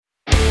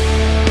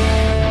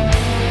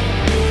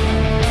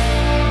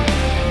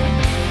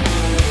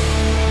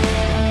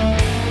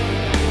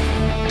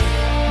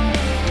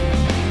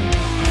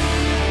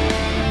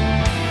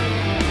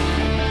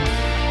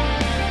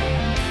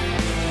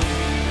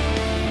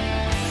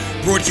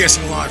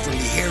Broadcasting live from the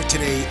Here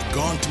Today,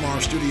 Gone Tomorrow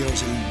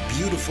studios in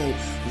beautiful,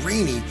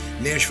 rainy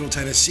Nashville,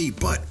 Tennessee.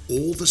 But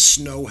all the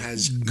snow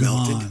has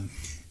melted.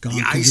 Gone.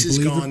 The ice is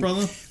gone. It,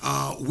 brother?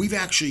 We've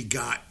actually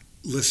got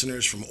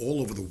listeners from all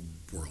over the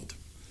world.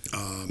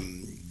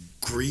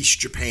 Greece,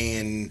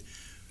 Japan,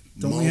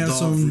 Don't Moldova, we have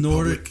some Republic.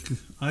 Nordic,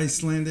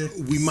 Icelandic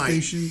We might,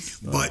 stations?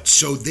 but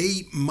so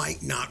they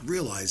might not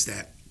realize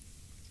that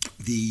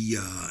the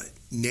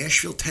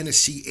Nashville,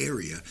 Tennessee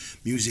area,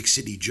 Music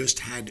City, just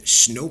had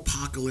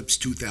Snowpocalypse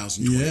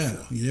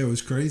 2024. Yeah, it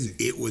was crazy.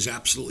 It was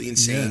absolutely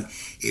insane.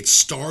 Yeah. It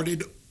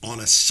started on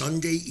a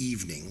Sunday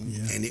evening,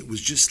 Yeah. and it was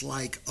just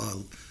like a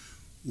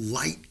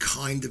light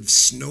kind of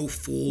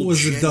snowfall, It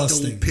was a gentle,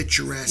 dusting.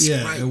 picturesque.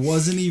 Yeah, right? it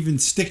wasn't even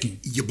sticking.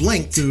 You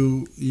blinked,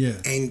 Yeah.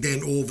 and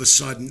then all of a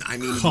sudden, I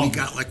mean, we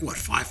got like, what,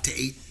 5 to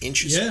 8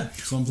 inches? Yeah,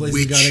 some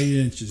places got 8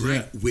 inches,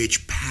 right, yeah.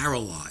 which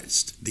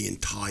paralyzed the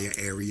entire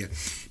area.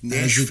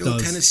 Nashville,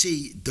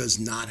 Tennessee does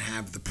not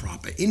have the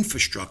proper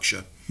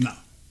infrastructure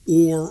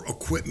or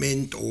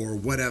equipment or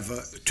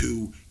whatever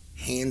to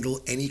handle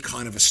any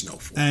kind of a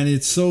snowfall. And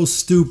it's so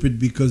stupid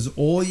because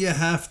all you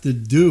have to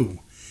do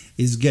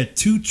is get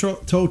 2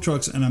 tow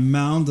trucks and a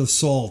mound of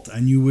salt,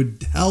 and you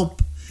would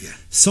help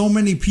so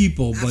many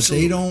people. But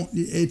Absolutely. they don't.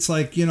 It's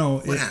like,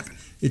 What happened?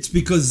 It's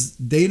because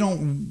they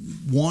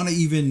don't want to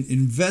even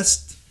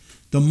invest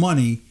the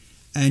money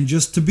and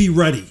just to be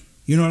ready.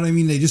 You know what I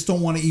mean? They just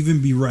don't want to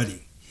even be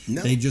ready.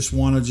 No. They just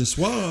want to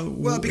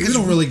because we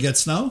don't really get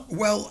snow.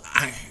 Well,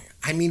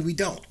 I mean, we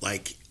don't.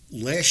 Like,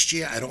 last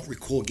year, I don't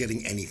recall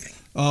getting anything.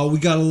 We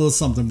got a little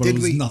something, but Did it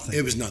was we? nothing.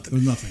 It was nothing. It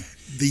was nothing.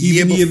 The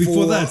Even year the year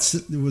before that,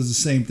 it was the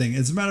same thing.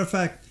 As a matter of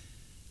fact,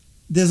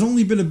 there's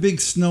only been a big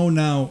snow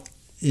now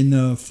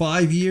in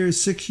 5 years,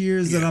 6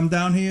 years that I'm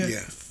down here.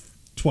 Yeah.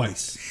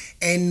 Twice.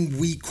 And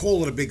we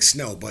call it a big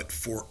snow, but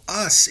for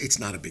us, it's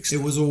not a big snow.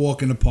 It was a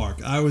walk in the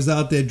park. I was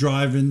out there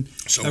driving.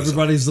 So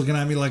everybody's looking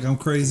at me like I'm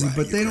crazy, Right,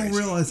 but they you're don't crazy.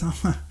 realize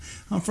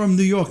I'm from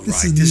New York.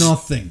 This Right, is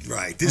nothing.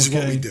 Right. This is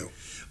what we do.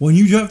 When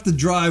you have to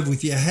drive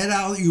with your head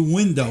out your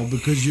window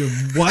because your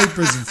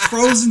wipers are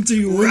frozen to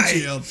your Right.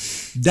 windshield,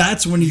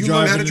 that's when you drive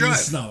learn how to in drive.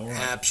 the snow. Right?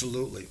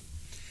 Absolutely.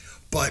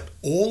 But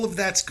all of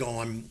that's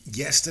gone.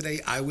 Yesterday,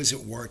 I was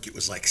at work. It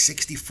was like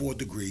 64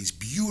 degrees.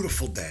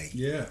 Beautiful day.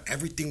 Yeah.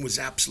 Everything was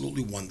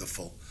absolutely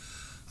wonderful.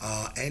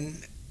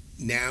 And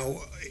now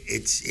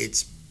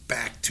it's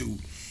back to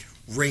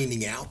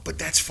raining out, but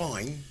that's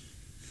fine.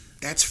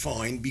 That's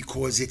fine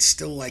because it's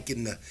still like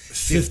in the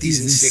 50s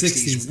and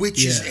 60s,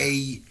 which is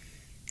a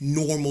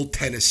normal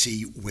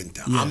Tennessee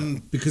winter. Yeah,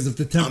 because if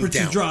the temperature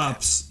down with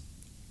drops,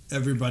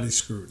 everybody's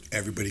screwed.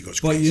 Everybody goes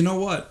But crazy. you know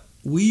what?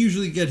 We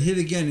usually get hit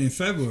again in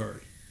February.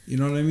 You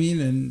know what I mean?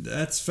 And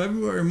that's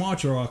February,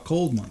 March are our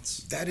cold months.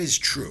 That is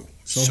true.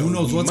 So who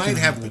knows what's we going might to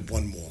have happen.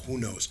 one more. Who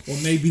knows? Or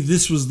maybe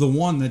this was the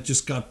one that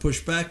just got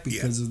pushed back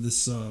because of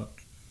this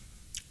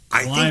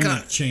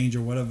climate change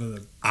or whatever.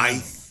 I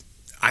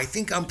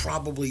think I'm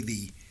probably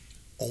the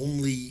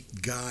only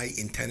guy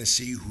in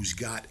Tennessee who's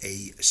got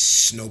a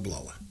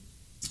snowblower.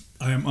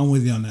 I'm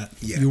with you on that.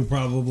 Yeah. You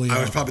probably I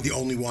are. was probably the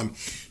only one.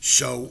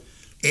 So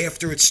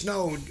after it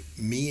snowed,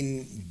 me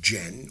and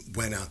Jen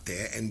went out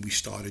there and we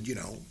started,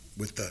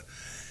 with the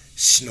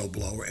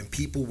snowblower, and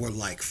people were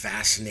like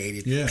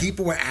fascinated. Yeah.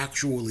 People were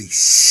actually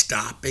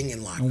stopping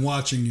and like, I'm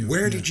watching you.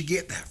 where did you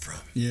get that from?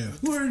 Yeah.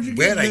 Where did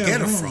I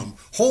get it from?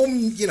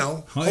 Home,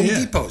 Home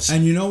Depots.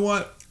 And you know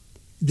what?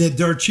 They're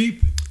dirt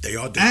cheap. They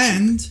are dirt cheap.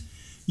 And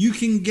you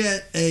can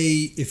get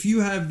if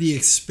you have the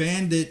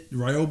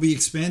Ryobi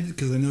expanded,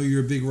 because I know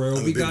you're a big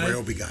Ryobi guy. I'm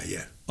a big Ryobi guy,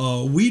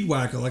 yeah. Weed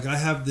whacker, like I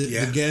have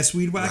the gas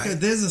weed whacker. Right.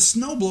 There's a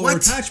snowblower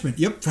attachment.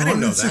 Yep, for I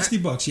didn't know that.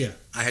 $160. Yeah,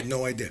 I had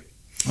no idea.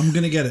 I'm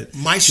gonna get it.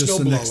 My just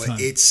the next snowblower, time.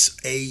 it's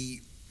a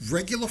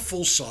regular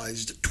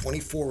full-sized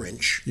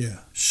 24-inch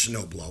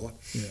snowblower.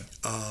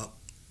 Yeah.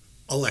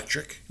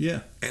 Electric.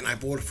 Yeah. And I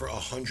bought it for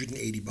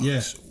 $180. Yeah.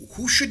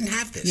 Who shouldn't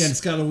have this? Yeah, and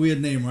it's got a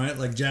weird name, right?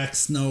 Like Jack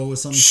Snow or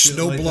something.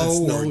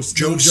 Snowblow like or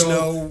Joe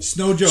Snow.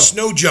 Snow Joe.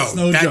 Snow Joe.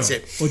 That's Joe.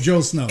 it. Or Joe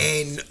Snow.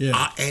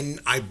 And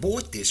I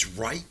bought this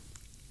right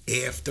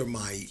after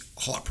my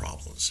heart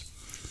problems.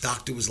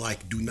 Doctor was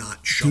like, do not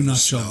shovel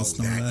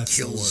snow. That That's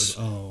kills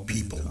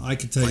people. Man. I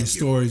could tell you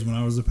stories when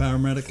I was a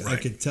paramedic. Right. I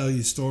could tell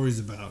you stories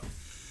about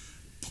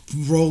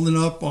rolling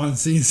up on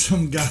seeing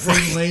some guy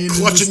laying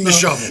clutching in the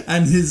shovel,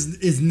 and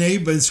his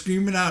neighbor is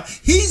screaming out,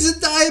 "He's a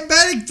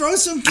diabetic! Throw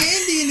some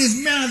candy in his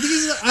mouth!"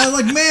 I'm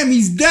like, "Ma'am,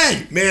 he's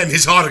dead. Man,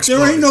 his heart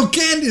exploded. There ain't no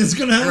candy that's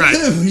gonna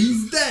help him.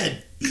 He's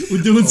dead."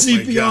 We're doing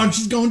CPR, and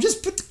she's going,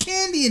 "Just put the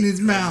candy in his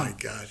mouth." Oh my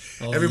God!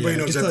 Everybody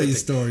knows everything. I can tell you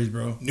stories,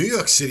 bro. New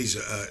York City's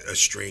a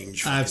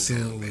strange,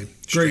 absolutely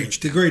town, man.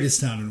 The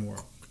greatest town in the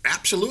world.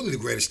 Absolutely the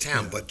greatest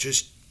town, but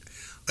just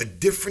a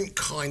different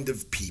kind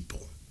of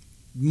people.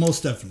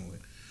 Most definitely.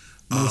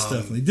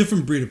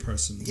 Different breed of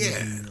person.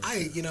 Yeah,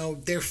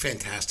 they're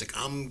fantastic.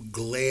 I'm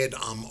glad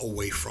I'm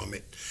away from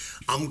it.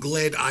 I'm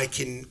glad I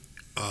can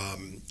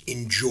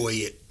enjoy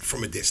it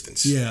from a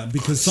distance. Yeah,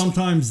 because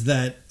sometimes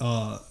that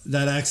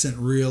accent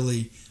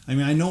really. I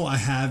mean, I know I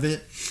have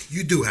it.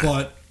 You do have it,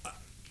 but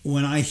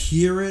when I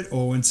hear it,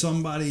 or when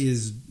somebody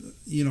is,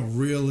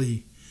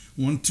 really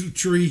 1, 2,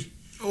 3.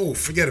 Oh,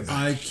 forget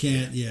about it. I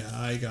can't. Yeah,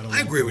 I gotta. I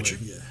agree with you.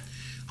 Yeah.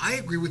 I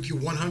agree with you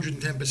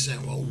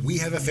 110%. Well, we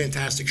have a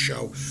fantastic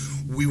show.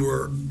 We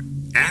were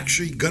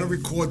actually going to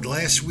record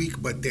last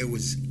week, but there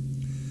was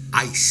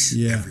ice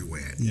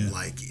everywhere. Yeah.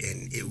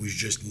 And it was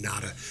just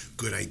not a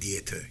good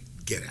idea to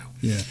get out.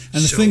 Yeah.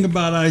 And the thing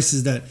about ice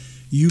is that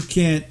you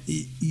can't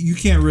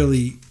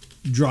really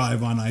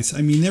drive on ice.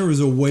 I mean, there is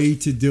a way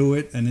to do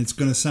it, and it's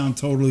going to sound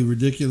totally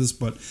ridiculous,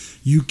 but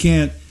you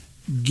can't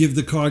give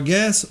the car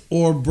gas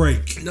or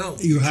brake. No,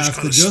 you have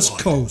to just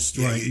coast,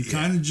 right? You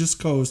kind of just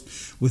coast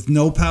with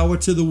no power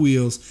to the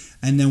wheels,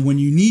 and then when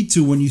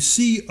you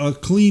see a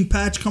clean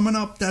patch coming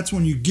up, that's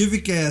when you give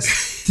it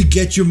gas to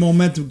get your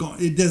momentum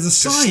going. There's a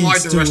science slide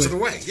the rest to of it.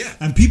 the way, yeah.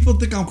 And people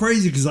think I'm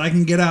crazy because I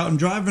can get out and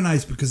drive on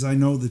ice because I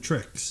know the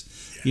tricks,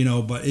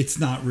 but it's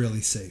not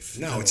really safe.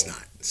 No, it's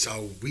not.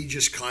 So we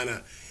just kind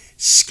of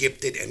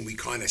skipped it and we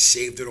kind of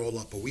saved it all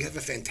up. But we have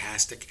a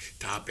fantastic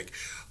topic.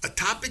 A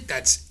topic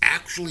that's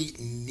actually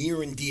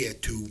near and dear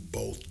to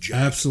both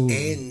Jack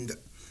and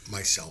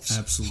myself's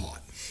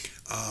heart.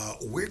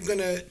 We're going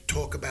to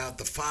talk about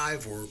the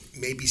 5 or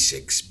maybe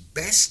 6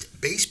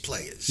 best bass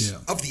players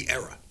of the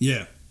era.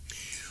 Yeah.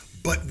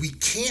 But we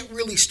can't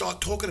really start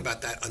talking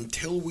about that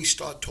until we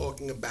start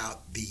talking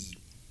about the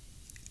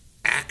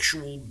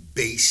actual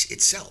bass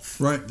itself.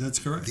 Right, that's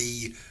correct.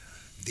 The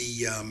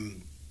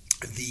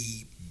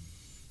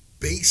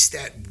bass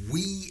that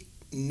we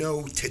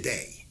know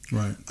today,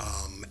 right,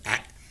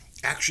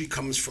 actually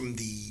comes from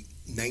the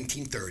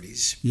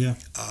 1930s. Yeah,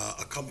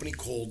 a company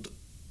called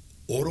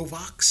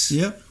Autovox.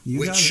 Yep,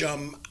 which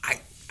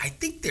I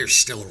think they're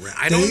still around.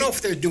 I don't know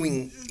if they're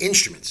doing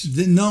instruments.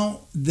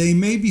 No, they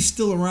may be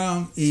still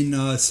around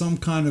in some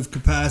kind of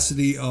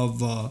capacity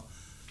of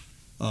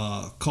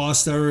car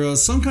stereo,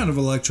 some kind of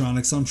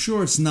electronics. I'm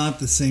sure it's not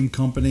the same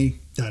company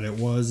that it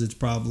was. It's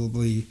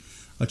probably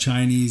a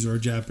Chinese or a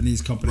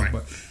Japanese company,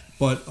 right.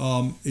 but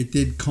it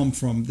did come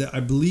from. I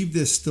believe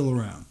they're still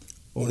around.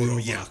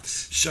 Autovox. Yeah.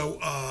 So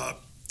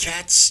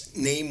Cat's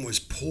name was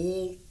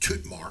Paul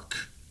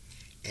Tutmark,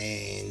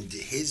 and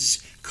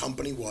his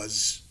company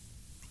was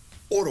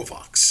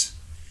Autovox.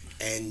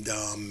 And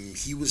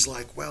he was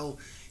like, well,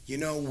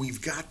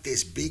 we've got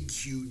this big,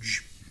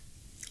 huge,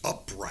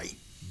 upright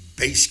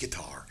bass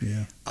guitar.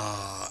 Yeah.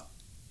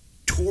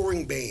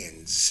 Touring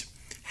bands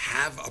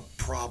have a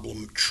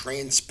problem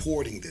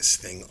transporting this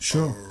thing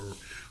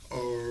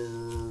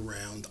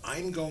around.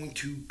 I'm going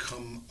to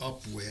come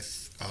up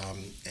with,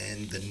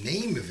 and the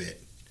name of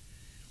it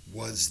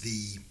was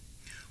the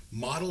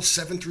Model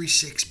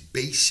 736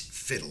 bass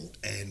fiddle,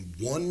 and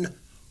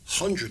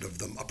 100 of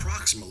them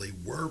approximately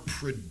were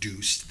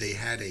produced. They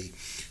had a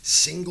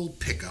single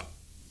pickup,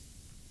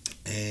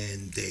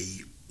 and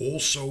they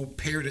also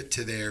paired it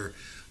to their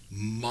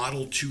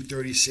Model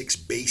 236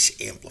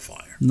 bass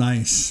amplifier.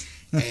 Nice.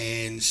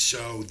 And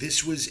so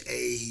this was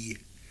a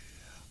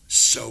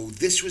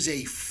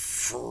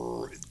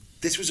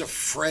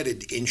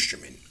fretted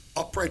instrument.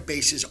 Upright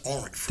basses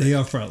aren't fretted. They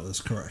are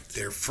fretless, correct?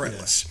 They're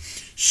fretless. Yeah.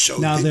 So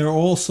now they're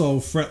also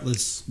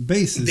fretless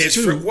basses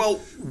too.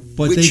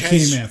 But they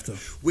came after,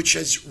 which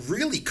has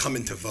really come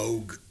into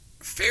vogue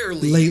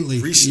fairly lately,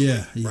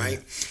 recently,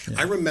 right? Yeah.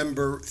 I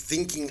remember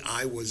thinking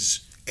I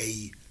was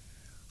a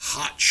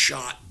hot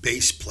shot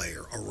bass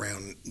player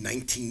around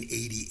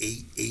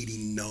 1988,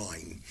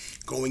 89,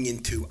 going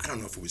into, I don't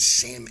know if it was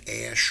Sam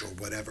Ash or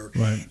whatever,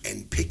 right,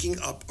 and picking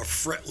up a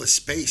fretless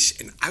bass,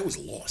 and I was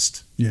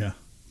lost. Yeah.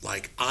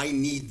 Like, I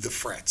need the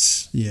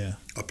frets. Yeah.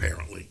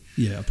 Apparently.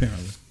 Yeah,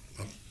 apparently.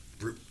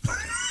 Okay.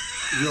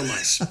 Real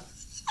nice.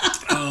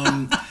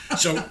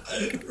 So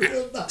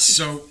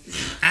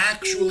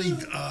actually,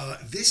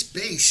 this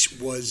bass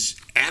was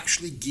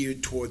actually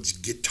geared towards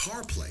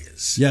guitar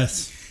players.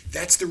 Yes.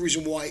 That's the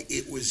reason why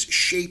it was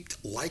shaped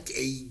like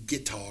a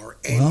guitar,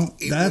 and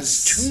it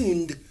was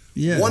tuned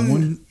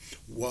one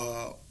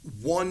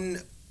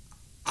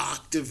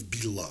octave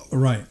below.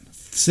 Right.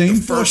 Same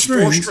four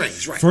strings.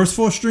 Right. First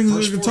 4 strings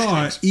of the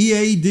guitar, E,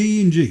 A,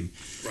 D, and G.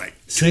 Right.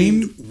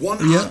 Same. One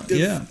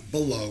octave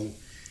below.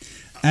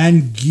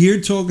 And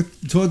geared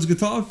towards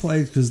guitar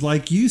players, because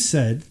like you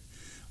said,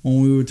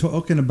 when we were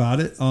talking about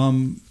it,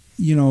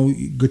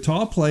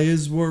 guitar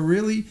players were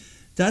really...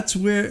 That's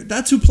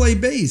who play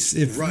bass.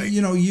 If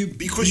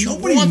because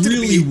nobody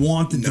really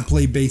wanted to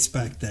play bass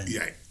back then.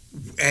 Yeah,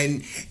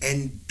 and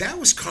that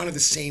was kind of the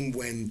same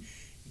when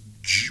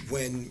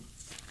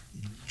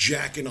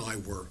Jack and I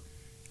were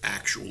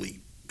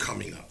actually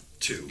coming up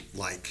too.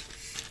 Like,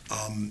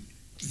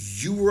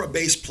 you were a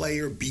bass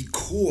player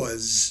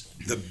because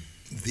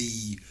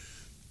the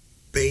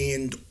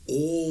band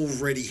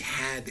already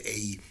had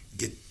a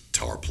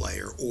guitar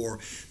player, or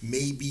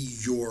maybe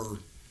your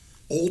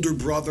older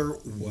brother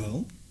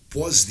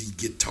was the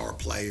guitar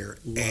player,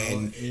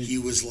 and he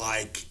was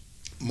like,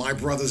 my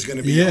brother's going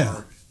to be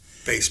our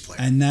bass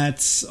player. And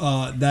that's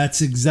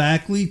almost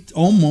exactly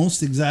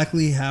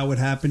how it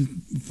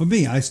happened for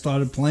me. I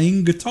started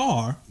playing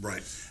guitar,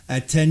 right,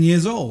 at 10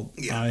 years old.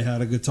 Yeah. I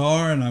had a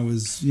guitar and I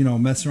was,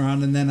 messing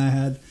around. And then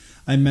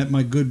I met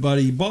my good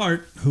buddy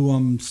Bart, who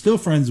I'm still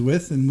friends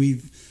with, and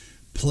we've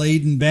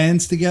played in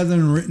bands together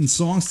and written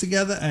songs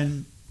together.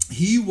 And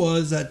he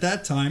was at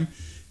that time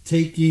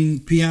taking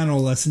piano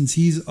lessons.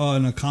 He's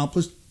an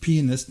accomplished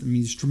pianist. I mean,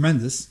 he's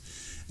tremendous.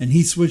 And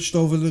he switched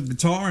over to the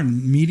guitar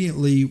and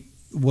immediately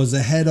was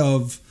ahead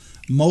of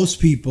most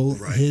people.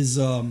 Right. His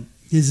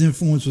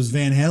influence was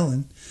Van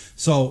Halen.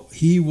 So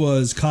he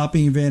was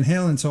copying Van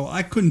Halen. So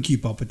I couldn't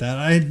keep up with that.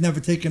 I had never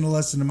taken a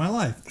lesson in my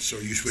life. So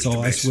you switched to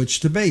bass. I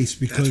switched to bass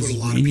because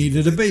we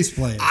needed a bass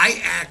player. I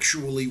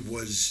actually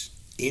was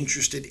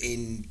interested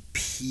in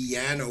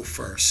piano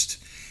first,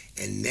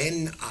 and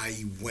then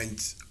I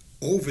went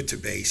over to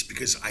bass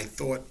because I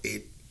thought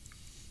it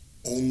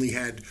only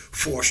had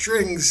 4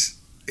 strings.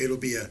 It'll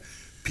be a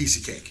piece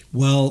of cake.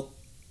 Well,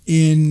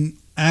 in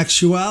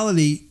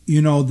actuality,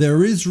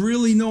 there is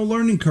really no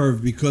learning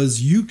curve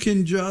because you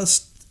can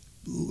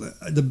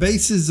the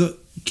bass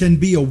can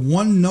be a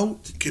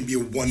one-note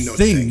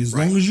thing. As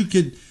long as you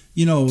could,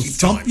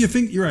 thump your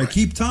finger. You're right.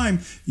 Keep time.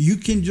 You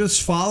can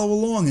just follow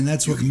along, and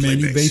that's what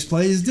many bass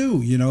players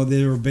do.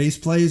 There are bass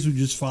players who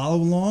just follow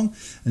along,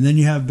 and then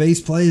you have bass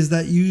players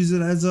that use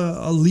it as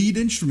a lead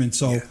instrument.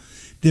 So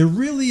there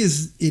really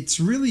is. It's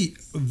really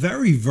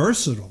very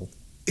versatile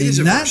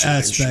in that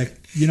aspect.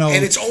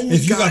 And it's only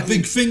if you got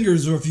big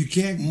fingers or if you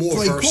can't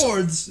play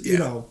chords,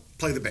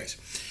 play the bass.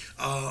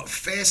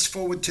 Fast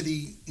forward to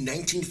the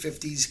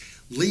 1950s,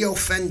 Leo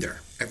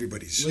Fender,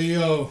 everybody's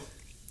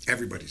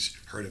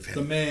heard of him.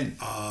 The man.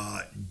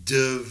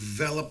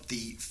 Developed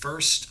the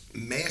first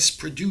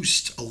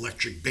mass-produced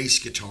electric bass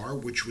guitar,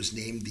 which was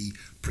named the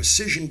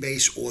Precision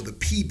Bass or the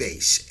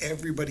P-Bass.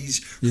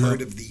 Everybody's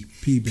heard of the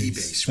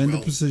P-Bass.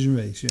 Fender Precision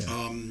Bass,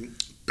 yeah.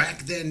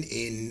 Back then,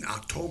 in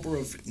October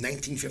of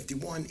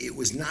 1951, it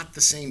was not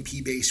the same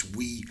P-Bass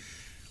we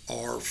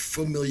are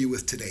familiar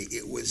with today.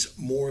 It was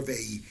more of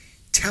a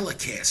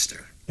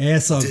Telecaster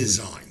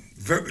design.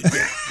 Very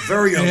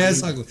ugly.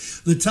 Ass ugly.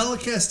 The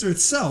Telecaster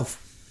itself,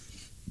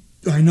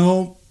 I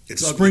know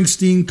it's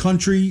Springsteen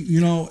country,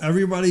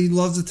 everybody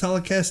loves the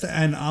Telecaster,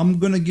 and I'm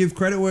going to give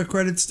credit where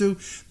credit's due.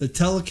 The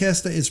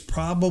Telecaster is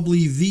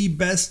probably the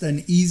best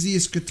and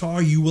easiest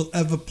guitar you will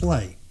ever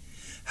play.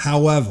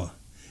 However,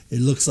 it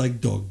looks like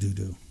dog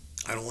doo-doo.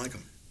 I don't like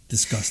them.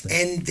 Disgusting.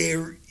 And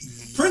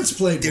Prince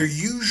played. They're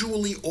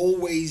usually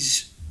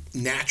always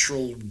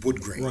natural wood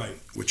grain, right?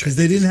 Because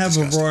they didn't have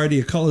a variety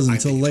of colors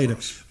until later.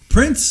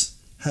 Prince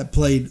had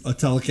played a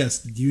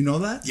Telecaster. Do you know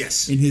that?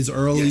 Yes. In his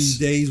early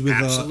days with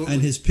absolutely.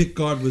 And his pick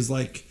guard was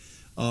like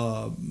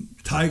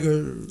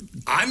tiger.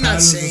 I'm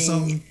not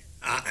saying.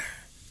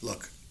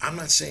 Look, I'm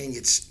not saying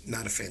it's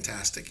not a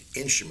fantastic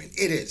instrument.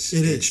 It is.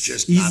 It's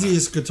just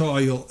easiest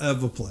guitar you'll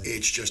ever play.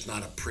 It's just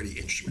not a pretty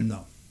instrument.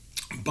 No.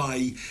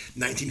 By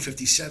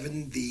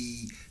 1957,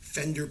 the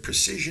Fender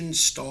Precision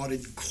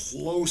started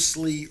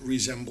closely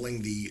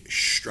resembling the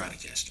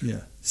Stratocaster.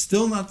 Yeah.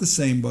 Still not the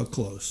same, but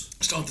close.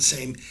 Still not the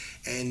same.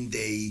 And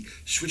they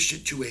switched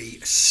it to a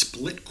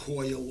split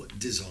coil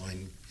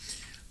design.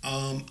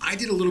 I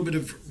did a little bit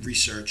of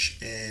research,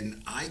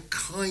 and I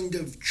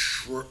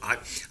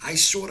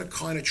sort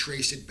of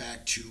traced it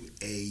back to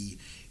a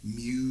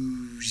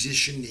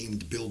musician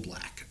named Bill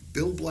Black.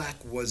 Bill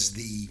Black was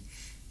the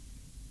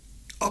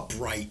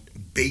upright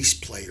bass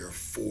player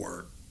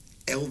for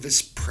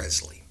Elvis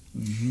Presley.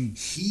 Mm-hmm.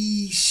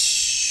 He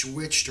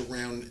switched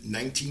around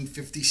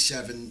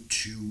 1957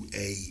 to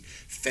a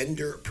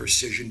Fender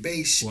Precision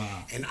Bass.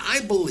 Wow. And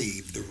I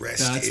believe the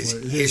rest is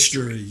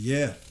history.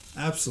 Yeah,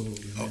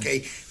 absolutely. Man.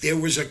 Okay, there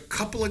was a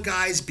couple of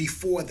guys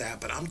before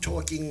that, but I'm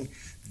talking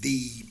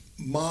the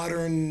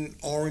modern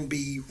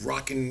R&B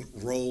rock and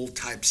roll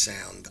type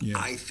sound. Yeah.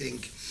 I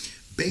think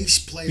bass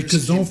players...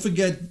 Because don't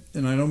forget,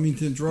 and I don't mean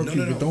to interrupt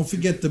you, but don't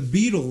forget the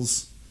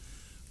Beatles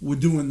were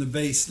doing the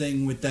bass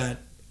thing with that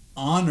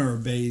Honor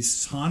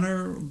bass,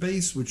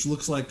 which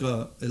looks like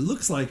an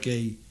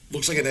SG.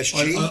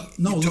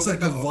 No, it looks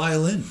like a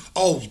violin.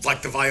 Oh,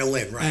 like the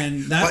violin, right?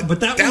 And that was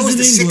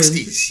the in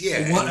England. 60s,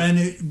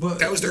 yeah. But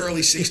that was the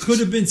early 60s. It could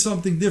have been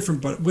something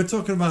different, but we're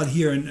talking about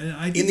here. And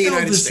I think in the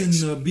United Elvis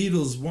States. and the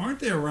Beatles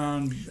weren't they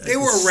around? They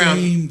were around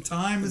the same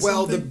time.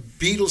 The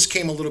Beatles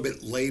came a little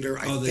bit later.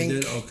 They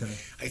did. Okay.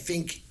 I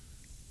think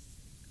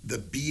the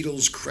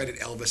Beatles credit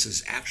Elvis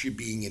as actually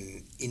being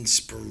an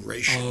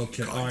inspiration.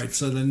 Okay, all right.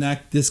 So then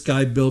this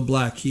guy Bill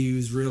Black, he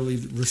was really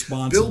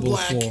responsible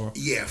for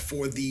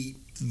the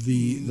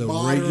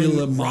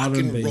regular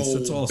modern bass. Roll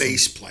That's awesome.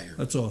 Bass player.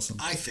 That's awesome.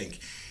 I think.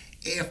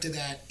 After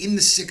that, in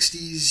the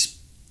 60s,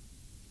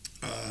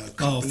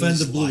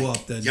 Fender blew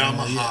up then.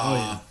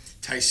 Yamaha,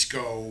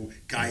 Teisco,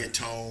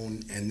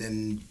 Gaiatone, and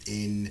then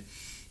in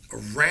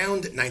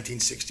around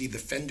 1960, the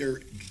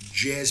Fender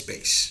Jazz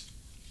Bass.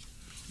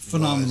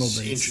 Phenomenal bass.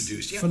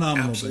 Introduced. Yeah,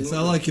 phenomenal absolutely. bass.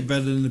 I like it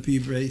better than the P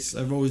bass.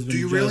 I've always been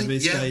a jazz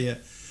bass guy. Yeah.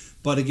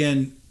 But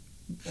again,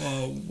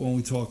 when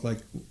we talk like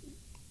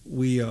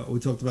we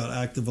talked about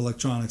active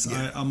electronics.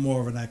 Yeah. I'm more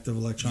of an active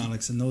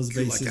electronics, and those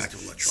You like bases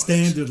active electronics.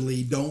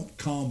 standardly don't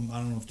come. I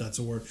don't know if that's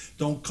a word.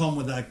 Don't come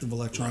with active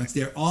electronics.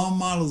 There are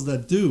models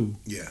that do.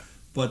 Yeah.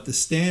 But the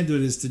standard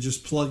is to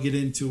just plug it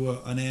into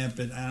an amp,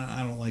 and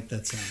I don't like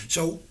that sound.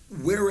 So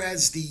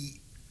whereas the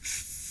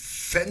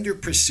Fender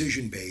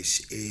Precision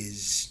bass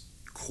is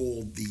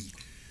called the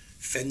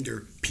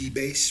Fender P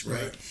bass,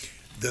 right?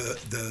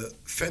 The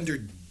Fender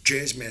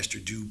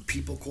Jazzmaster, do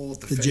people call it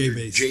the Fender J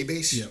bass? J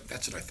bass? Yeah,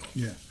 That's what I thought.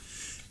 Yeah,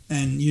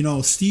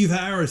 and Steve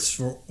Harris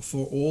for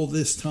all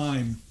this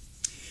time,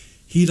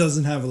 he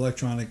doesn't have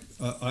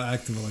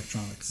active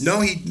electronics.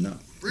 No.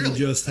 Really? He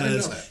just I didn't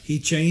has. know that. He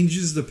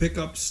changes the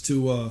pickups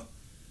to a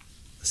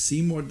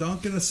Seymour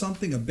Duncan or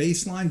something, a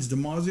Basslines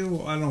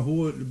DiMarzio. I don't know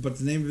who, but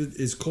the name of it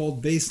is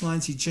called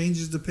Basslines. He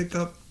changes the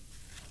pickup,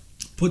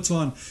 puts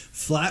on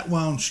flat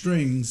wound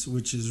strings,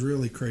 which is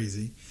really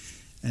crazy,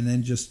 and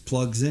then just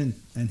plugs in,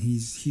 and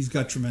he's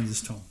got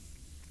tremendous tone.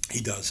 He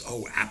does.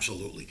 Oh,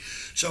 absolutely.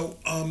 So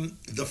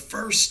the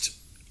first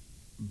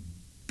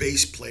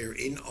bass player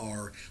in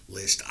our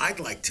list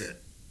I'd like to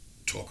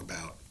talk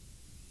about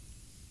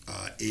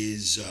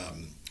is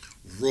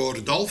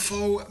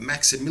Rodolfo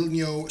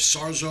Maximiliano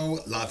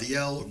Sarzo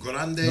Lavielle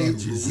Grande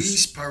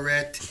Ruiz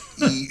Paret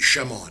y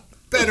Chamont,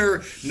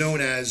 better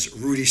known as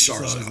Rudy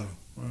Sarzo.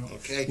 Well,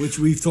 Okay. Which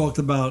we've talked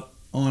about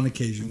on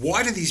occasion.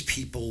 Why do these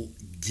people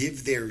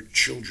give their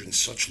children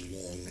such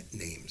long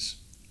names?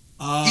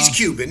 He's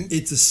Cuban.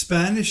 It's a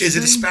Spanish thing. Is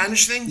it a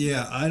Spanish thing?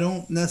 Yeah, I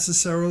don't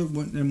necessarily,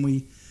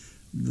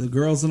 the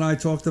girls and I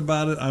talked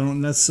about it, I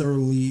don't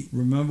necessarily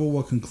remember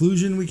what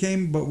conclusion we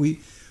came, but we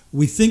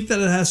think that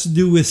it has to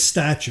do with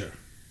stature.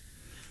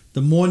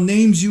 The more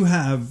names you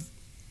have,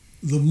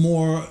 the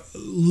more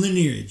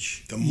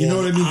lineage. You know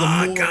what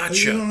I mean?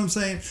 Gotcha. You know what I'm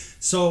saying?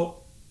 So,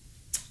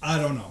 I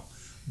don't know.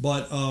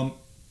 But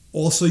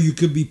also, you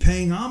could be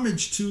paying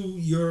homage to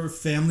your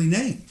family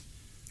name.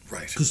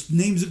 Right. Because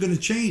names are going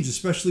to change,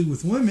 especially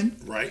with women.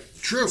 Right.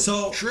 True.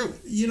 So, true.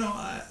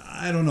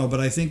 I don't know, but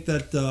I think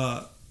that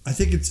I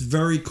think it's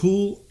very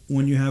cool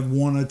when you have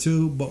one or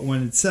two, but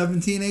when it's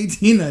 17,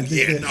 18, I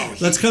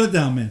think let's cut it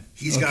down, man.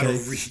 He's got to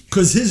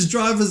because his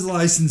driver's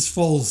license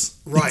falls.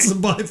 Right. It's a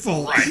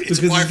bifold. Right. Because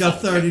he's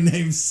got 30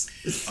 names.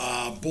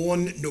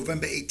 Born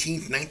November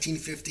 18th,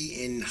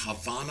 1950 in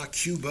Havana,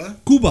 Cuba.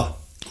 Cuba.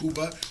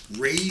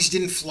 Raised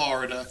in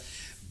Florida.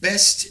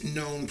 Best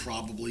known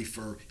probably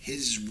for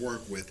his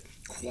work with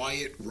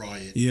Quiet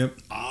Riot. Yep.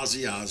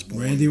 Ozzy Osbourne.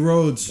 Randy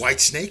Rhoads.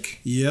 Whitesnake.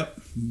 Yep.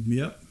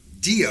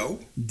 Dio.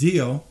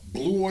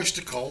 Blue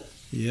Oyster Cult.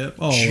 Yep.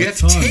 Oh, Jeff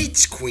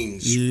Tate's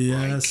Queens.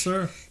 Yes,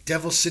 sir.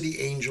 Devil City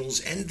Angels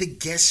and the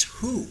Guess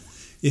Who.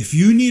 If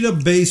you need a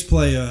bass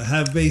player,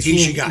 have bass.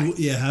 He's your guy.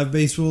 Yeah, have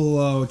bass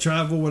will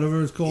travel,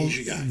 whatever it's called.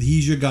 He's your guy.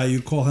 He's your guy.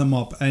 You call him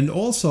up, and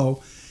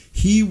also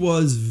he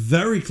was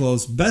very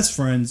close, best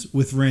friends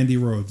with Randy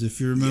Rhoads.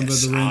 If you remember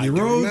the Randy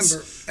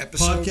Rhoads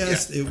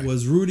podcast, it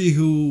was Rudy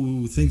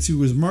who thinks he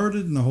was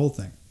murdered and the whole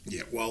thing.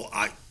 Yeah, well,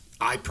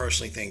 I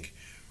personally think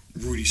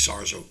Rudy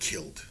Sarzo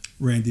killed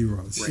Randy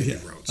Rhoads.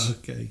 Rhoads.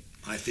 Okay.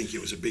 I think it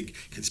was a big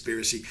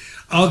conspiracy.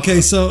 Okay,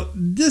 so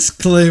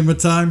disclaimer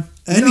time.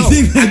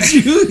 Anything that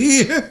you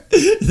hear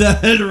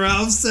that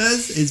Ralph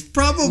says is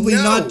probably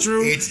not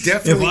true. It's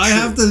definitely true. If I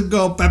have to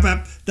go,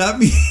 that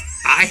means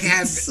I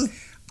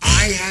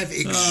have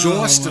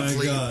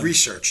exhaustively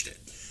researched it,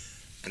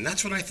 and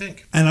that's what I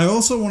think. And I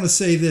also want to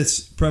say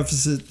this,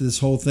 preface this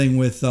whole thing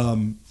with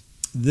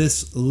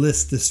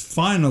this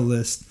final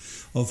list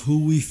of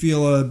who we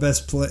feel are the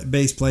best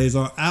bass players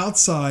are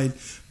outside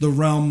the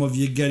realm of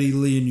your Geddy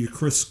Lee and your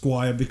Chris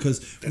Squire,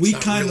 because we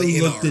kind of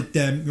looked at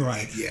them,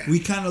 right? Yeah. We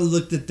kind of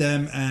looked at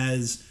them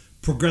as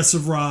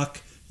progressive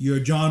rock. Your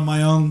John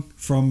Mayung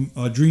from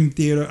Dream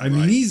Theater. I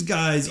mean, these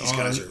guys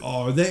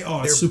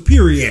are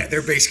superior. Yeah,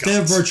 they're bass guys.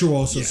 They're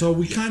virtuosos. Yeah, so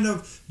we kind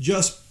of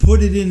just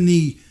put it in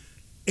the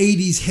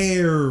 80s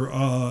hair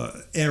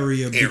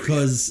area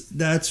because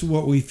that's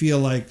what we feel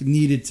like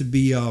needed to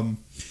be.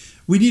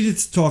 We needed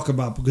to talk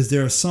about because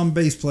there are some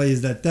bass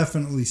players that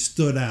definitely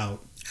stood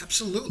out.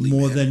 Absolutely,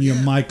 more than your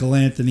Michael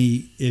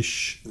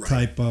Anthony-ish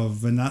type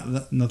of, and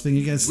nothing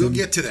against them. We'll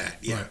get to that.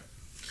 Yeah. Right.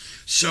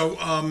 So,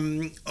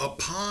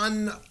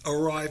 upon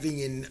arriving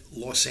in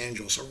Los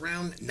Angeles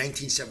around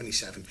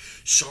 1977,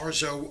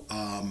 Sarzo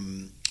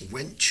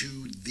went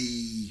to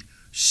the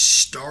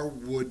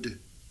Starwood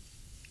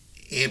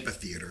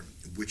Amphitheater,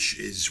 which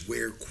is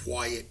where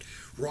Quiet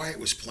Riot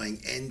was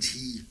playing, and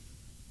he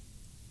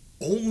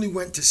only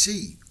went to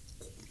see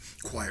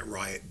Quiet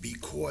Riot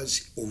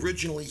because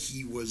originally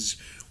he was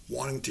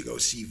wanting to go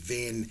see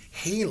Van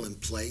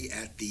Halen play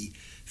at the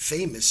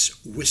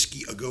famous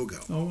Whiskey A Go Go.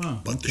 Oh,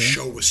 wow. But the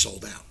show was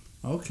sold out.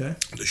 Okay.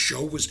 The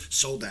show was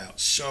sold out.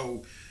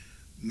 So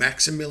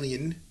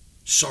Maximilian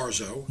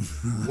Sarzo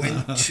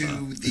went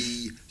to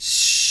the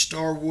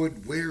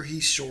Starwood where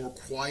he saw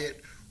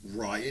Quiet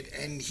Riot,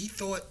 and he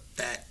thought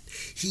that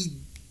he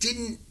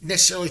didn't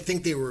necessarily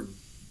think they were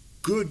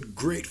good,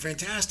 great,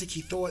 fantastic.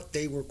 He thought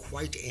they were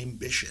quite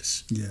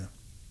ambitious. Yeah.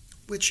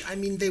 Which, I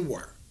mean, they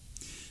were.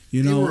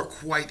 You they know, were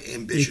quite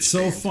ambitious. it's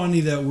so band. funny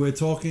that we're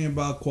talking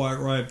about Quiet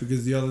Riot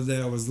because the other day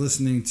I was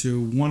listening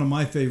to one of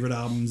my favorite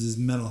albums is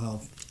Mental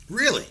Health.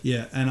 Really?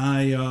 Yeah, and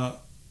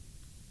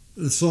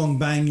the song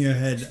 "Bang Your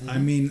Head." Mm-hmm. I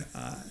mean,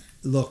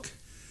 look,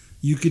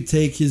 you could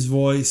take his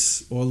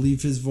voice or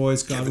leave his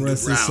voice, God Kevin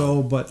rest his DuBrow.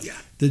 soul, but Yeah.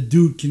 the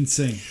dude can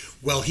sing.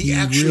 Well, he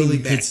actually really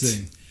met. could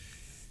sing.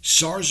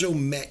 Sarzo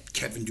met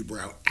Kevin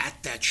DuBrow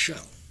at that show,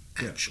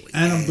 actually.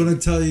 And I'm going to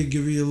tell you,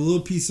 give you a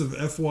little piece of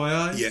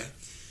FYI. Yeah.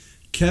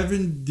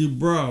 Kevin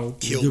DuBrow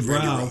Killed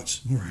Randy Rhoads.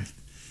 Right.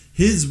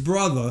 His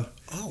brother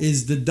Oh.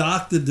 is the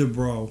Dr.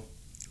 DuBrow,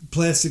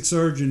 plastic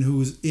surgeon who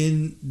was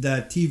in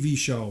that TV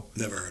show.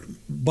 Never heard of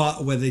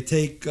him. Where they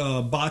take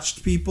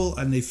botched people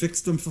and they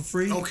fix them for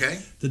free.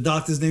 Okay. The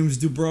doctor's name is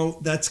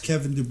DuBrow. That's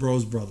Kevin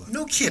DuBrow's brother.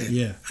 No kidding.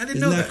 Yeah. I didn't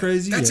Isn't know that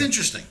crazy? That's Yeah.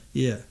 interesting.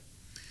 Yeah.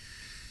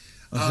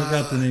 I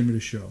forgot the name of the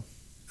show.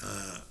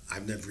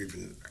 I've never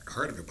even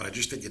heard of it, but I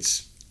just think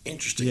it's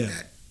interesting Yeah.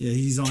 that Yeah,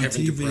 he's on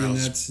Kevin TV and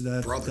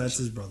DuBrow's brothers. that's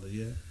his brother,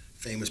 yeah.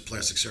 famous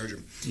plastic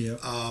surgeon. Yeah.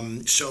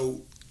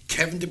 So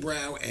Kevin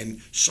DuBrow and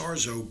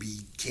Sarzo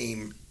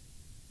became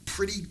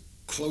pretty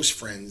close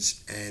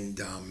friends, and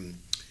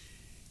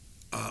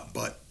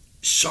but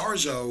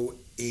Sarzo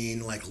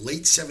in like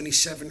late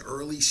 '77,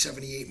 early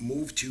 '78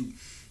 moved to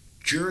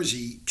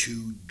Jersey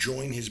to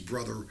join his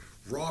brother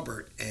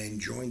Robert and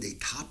joined a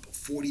top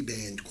 40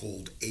 band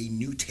called A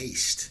New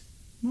Taste.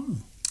 Oh,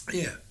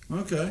 Yeah,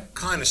 okay.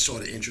 kind of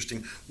sort of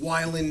interesting.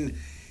 While in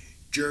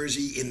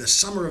Jersey in the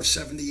summer of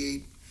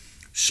 '78,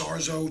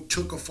 Sarzo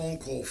took a phone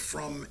call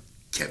from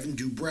Kevin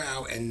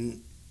DuBrow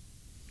and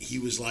he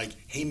was like,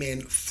 "Hey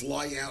man,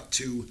 fly out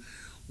to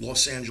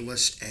Los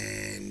Angeles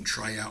and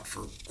try out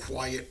for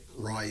Quiet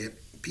Riot."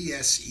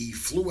 P.S. He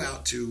flew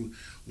out to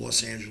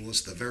Los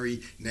Angeles the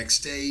very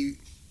next day,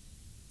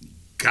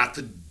 got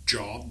the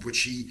job, which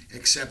he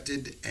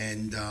accepted,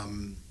 and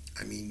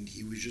I mean,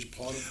 he was just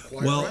part of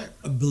Quiet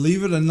Riot.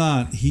 Believe it or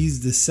not, he's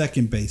the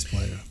second bass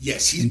player.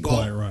 Yes, he's in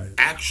Quiet Riot.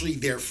 Actually,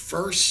 their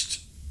first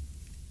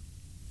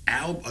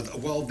album,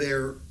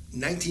 their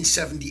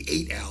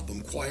 1978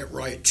 album, Quiet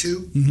Riot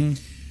 2,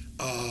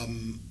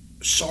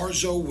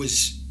 Sarzo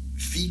was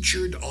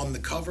featured on the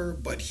cover,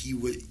 but he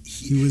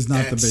was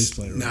not the bass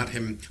player. Not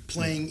him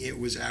playing. It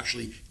was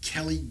actually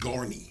Kelly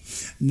Garney.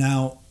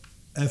 Now,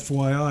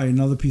 FYI,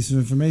 another piece of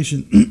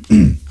information: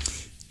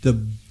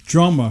 the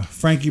drummer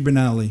Frankie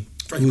Banali,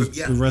 who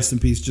rest in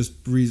peace, just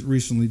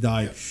recently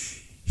died. Yeah.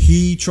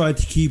 He tried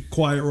to keep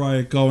Quiet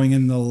Riot going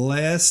in the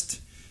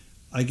last,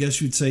 I guess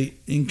you'd say,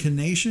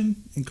 incarnation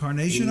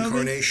of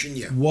it,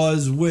 Yeah.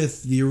 was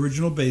with the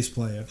original bass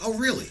player. Oh,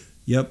 really?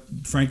 Yep,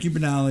 Frankie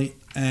Banali,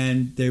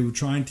 and they were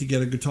trying to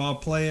get a guitar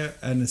player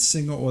and a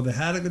singer, or they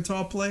had a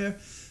guitar player,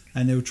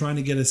 and they were trying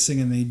to get a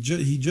singer, and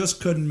he just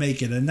couldn't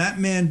make it. And that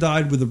man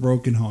died with a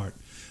broken heart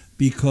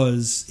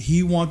because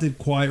he wanted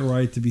Quiet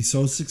Riot to be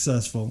so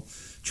successful.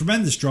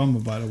 Tremendous drummer,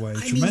 by the way.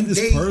 Tremendous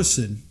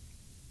person.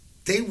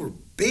 They were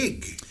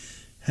big.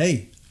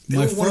 Hey, They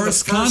my were one of the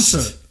first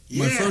concert.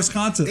 Yeah, My first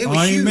concert. they were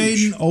Iron huge.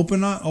 Maiden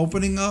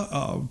opening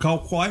up,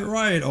 called Quiet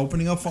Riot,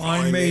 opening up for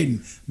Iron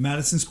Maiden,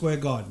 Madison Square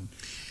Garden.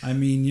 I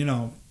mean,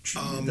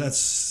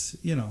 that's,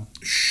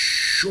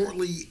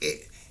 Shortly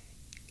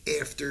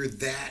after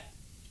that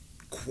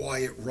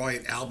Quiet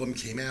Riot album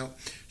came out,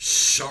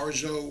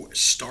 Sarzo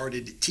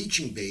started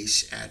teaching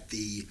bass at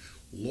the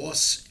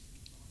Los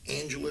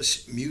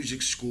Angeles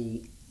Music School,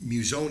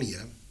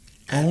 Musonia,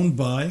 owned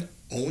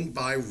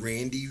by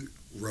Randy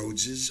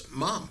Rhoads'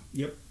 mom.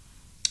 Yep.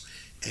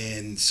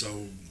 And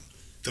so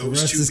The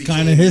those rest two is became,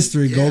 kind of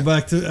history. yeah, Go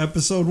back to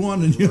episode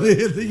 1 and you'll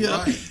hear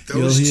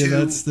Those two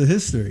that's the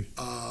history.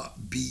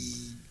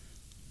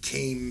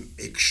 became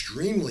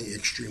extremely,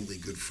 extremely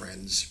good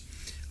friends.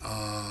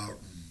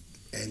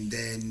 And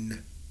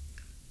then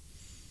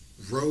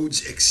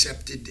Rhoads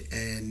accepted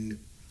and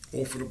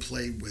offered to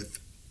play with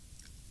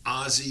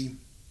Ozzy.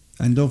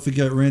 And don't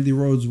forget, Randy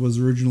Rhoads was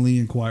originally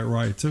in Quiet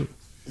Riot too.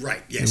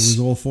 Right, yes. It was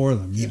all four of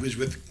them. He Yeah. was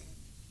with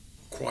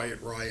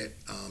Quiet Riot.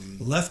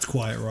 Left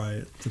Quiet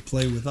Riot to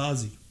play with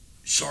Ozzy.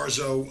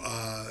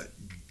 Sarzo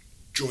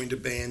joined a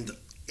band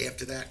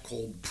after that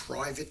called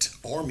Private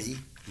Army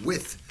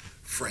with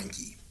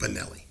Frankie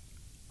Banali.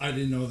 I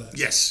didn't know that.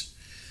 Yes.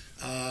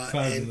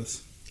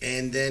 Fabulous.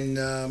 And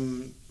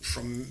then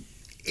from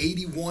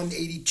 81,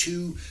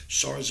 82,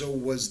 Sarzo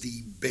was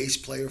the bass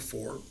player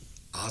for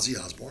Ozzy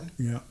Osbourne.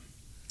 Yeah.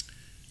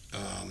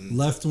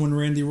 Left when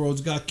Randy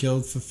Rhoads got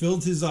killed,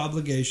 fulfilled his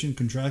obligation,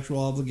 contractual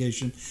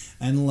obligation,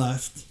 and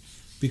left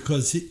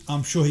because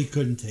I'm sure he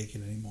couldn't take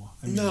it anymore.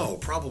 I mean, No,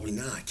 probably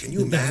not. Can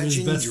you the death of his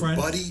imagine best your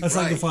friend? buddy? That's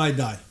like if I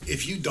die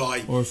If you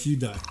die, or if you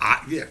die.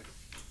 yeah.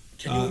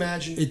 Can you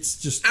imagine? It's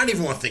just. I don't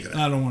even want to think of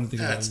that. I don't want to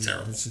think about it. That's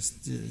terrible. It's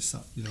just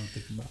something you don't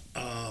think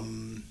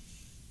about.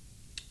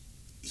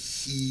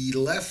 He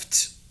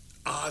left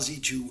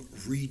Ozzy to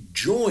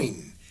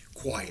rejoin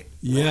Quiet.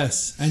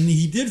 Yes, and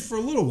he did for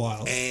a little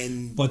while.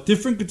 But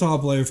different guitar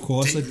player, of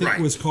course. I think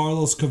it was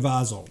Carlos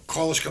Cavazo.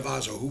 Carlos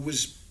Cavazo, who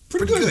was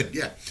Pretty good.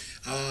 Yeah.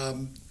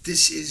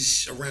 This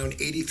is around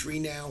 83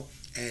 now,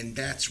 and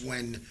that's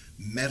when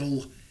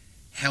metal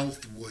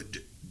Health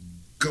would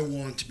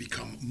go on to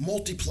become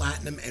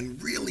multi-platinum, and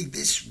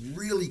this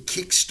really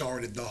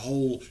kick-started the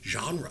whole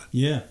genre.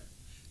 Yeah.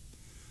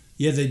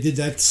 Yeah, they did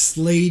that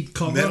Slade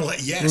cover. Metal,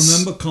 yes.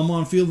 Remember, Come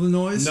On, Feel the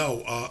Noise?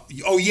 No.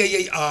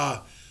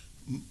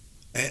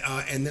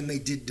 And then they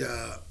did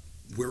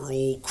We're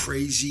All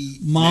Crazy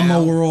Mama,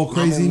 Now. We're All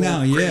Crazy Mama,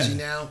 Now, We're yeah. Crazy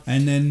Now.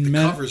 And then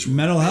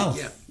Mental Health,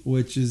 yeah.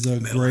 which is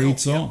a Mental great Health,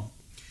 song.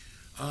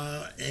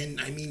 Yeah.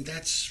 And I mean,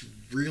 that's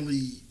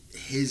really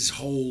his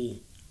whole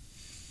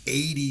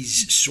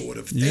 80s sort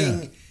of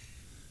thing. Yeah.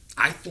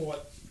 I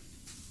thought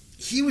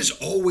he was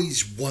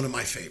always one of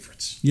my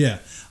favorites. Yeah.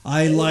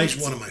 Always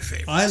one of my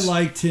favorites. I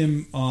liked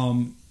him.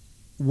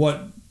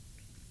 What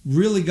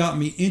really got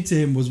me into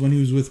him was when he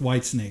was with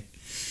Whitesnake.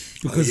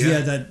 Because he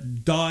had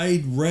that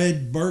dyed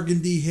red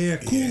burgundy hair,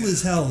 cool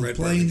as hell,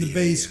 playing the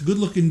bass, good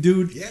looking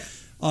dude. Yeah.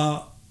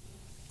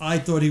 I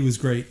thought he was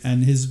great.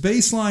 And his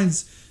bass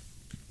line's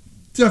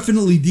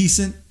definitely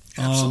decent.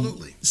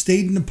 Absolutely.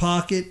 Stayed in the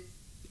pocket.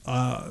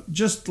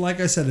 Just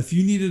like I said, if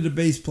you needed a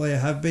bass player,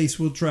 have Bass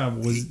Will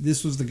Travel.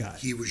 This was the guy.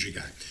 He was your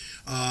guy.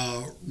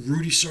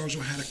 Rudy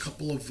Sarzo had a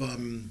couple of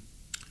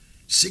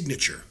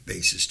signature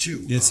basses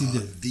too. Yes, he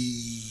did.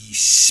 The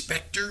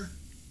Spectre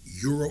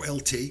Euro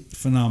LT.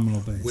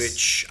 Phenomenal bass.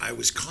 Which I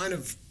was kind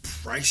of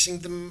pricing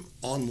them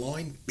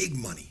online. Big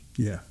money.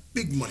 Yeah.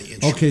 Big money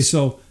instruments. Okay,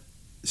 so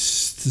the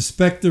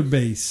Spectre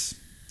bass,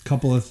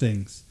 couple of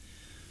things.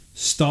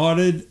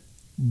 Started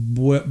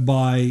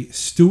by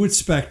Stuart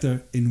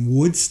Spector in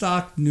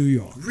Woodstock, New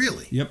York.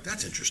 Really? Yep.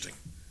 That's interesting.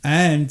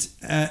 And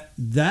at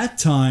that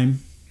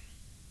time,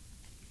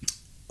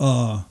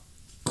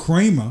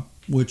 Kramer,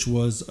 which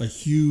was a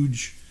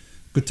huge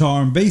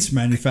guitar and bass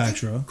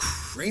manufacturer.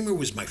 Kramer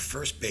was my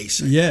first bass.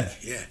 Yeah.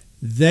 Yeah.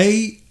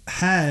 They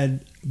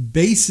had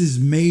basses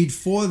made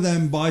for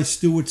them by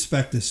Stuart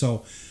Spector.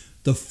 So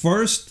the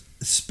first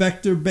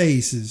Spector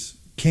basses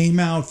came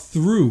out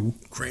through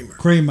Kramer,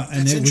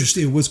 and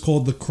it was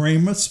called the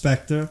Kramer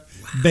Spector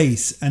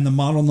bass, and the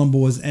model number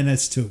was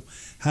NS2.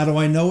 How do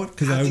I know it?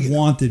 Because I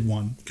wanted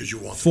one. Because you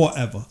wanted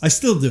forever. I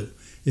still do.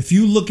 If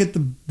you look at the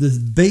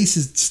bass,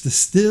 it's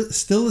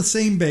still the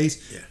same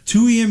bass. Yeah.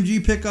 2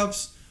 EMG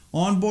pickups,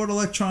 onboard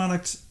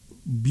electronics,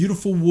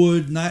 beautiful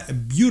wood,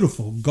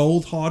 beautiful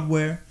gold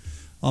hardware.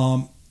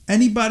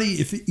 Anybody,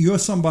 if you're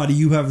somebody,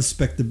 you have a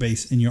Spector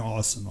bass in your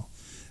arsenal.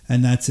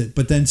 And that's it.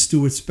 But then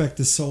Stuart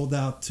Spector sold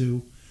out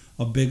to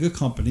a bigger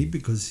company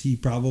because he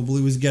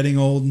probably was getting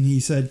old, and he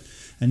said,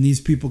 and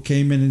these people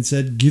came in and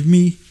said, give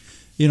me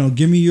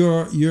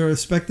your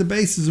Spector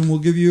basses and we'll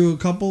give you a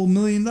couple $1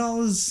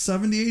 million,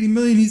 70, 80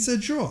 million. He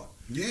said, sure.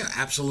 Yeah,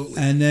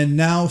 absolutely. And then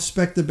now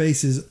Spector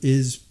bass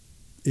is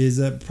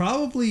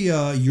probably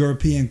a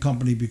European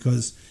company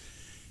because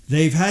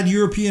they've had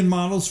European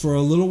models for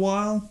a little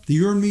while. The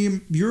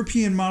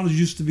European models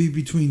used to be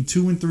between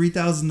 $2,000 and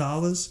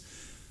 $3,000.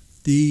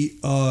 The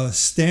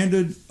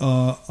standard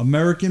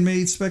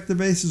American-made Spector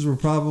basses were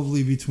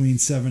probably between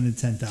 $7,000 and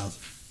 $10,000.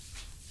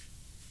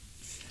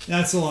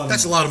 That's a lot.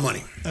 That's a lot of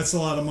money. That's a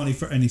lot of money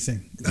for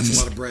anything. That's a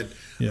lot of bread.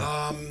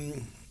 Yeah.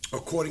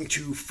 According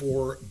to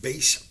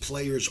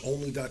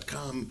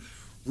forBassPlayersOnly.com,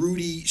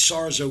 Rudy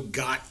Sarzo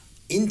got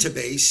into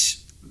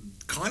bass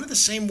kind of the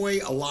same way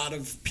a lot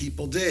of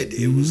people did.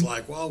 It was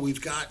like, well,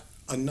 we've got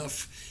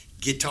enough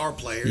guitar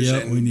players,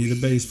 and we need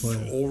a bass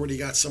player. Already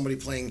got somebody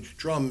playing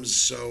drums,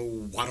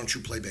 so why don't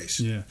you play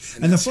bass? Yeah.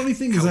 And the funny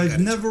thing is, I've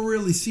never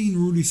really seen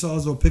Rudy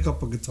Sarzo pick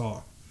up a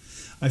guitar.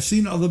 I've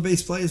seen other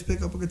bass players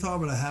pick up a guitar,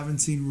 but I haven't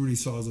seen Rudy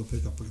Sarzo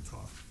pick up a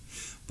guitar.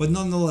 But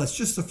nonetheless,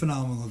 just a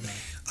phenomenal guy.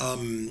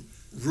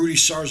 Rudy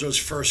Sarzo's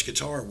first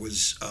guitar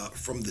was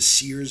from the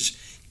Sears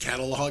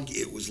catalog.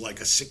 It was like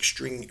a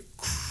 6-string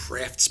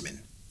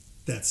Craftsman.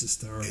 That's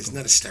hysterical. Isn't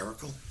that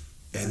hysterical?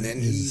 And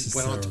then he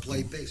went on to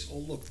play bass. Oh,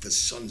 look, the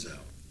sun's out.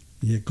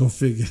 Yeah, go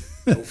figure.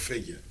 Go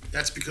figure.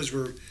 That's because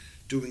we're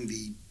doing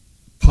the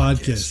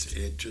podcast.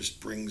 It just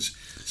brings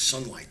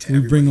sunlight to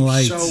everybody. We bring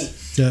lights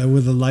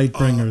with the light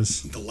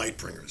bringers. The light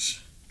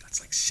bringers.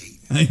 That's like Satan.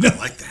 I know. I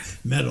like that.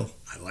 Metal.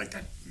 I like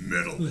that.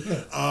 Metal.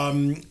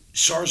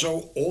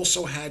 Sarzo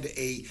also had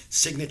a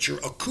signature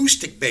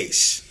acoustic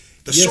bass.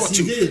 The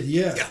Sawtooth. He did,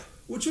 yeah.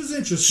 Which was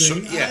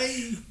interesting.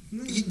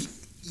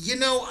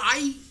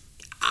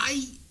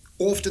 I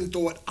often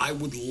thought I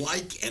would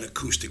like an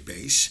acoustic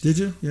bass. Did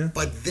you? Yeah.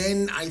 But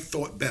then I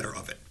thought better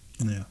of it.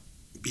 Yeah.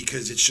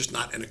 Because it's just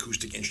not an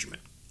acoustic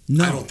instrument.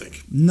 No. I don't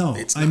think. No.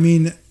 I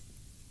mean,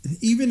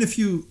 even if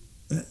you...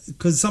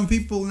 Because some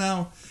people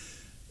now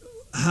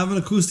have an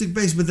acoustic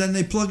bass, but then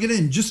they plug it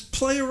in. Just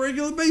play a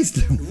regular bass.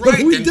 What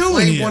are we doing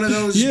play here? One of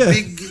those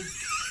big,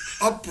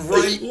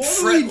 upright,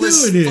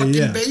 fretless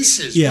fucking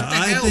basses. Yeah, what the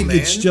I hell, think man?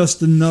 it's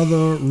just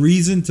another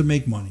reason to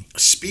make money.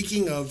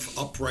 Speaking of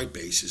upright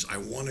basses, I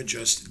want to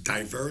just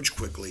diverge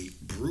quickly.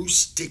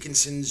 Bruce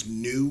Dickinson's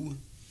new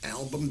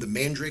album, The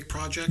Mandrake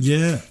Project.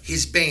 Yeah.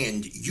 His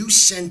band. You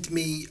sent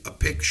me a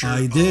picture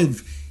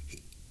of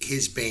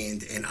his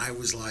band, and I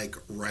was like,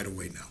 right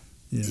away, no.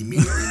 Yeah.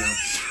 Immediately, no.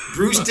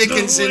 Bruce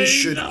Dickinson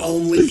should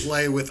only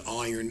play with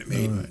Iron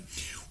Maiden. Right.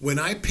 When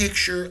I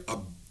picture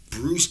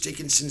Bruce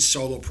Dickinson's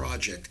solo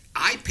project,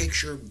 I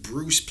picture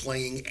Bruce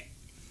playing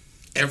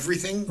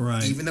everything,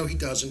 right. even though he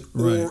doesn't,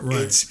 right, or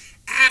right. it's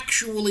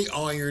actually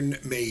Iron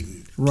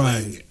Maiden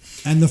right. playing it.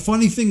 And the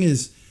funny thing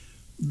is,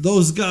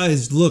 those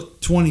guys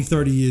look 20,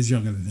 30 years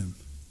younger than him.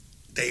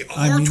 They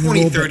are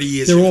 20, 30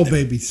 years They're younger all than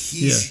him. babies.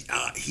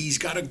 He's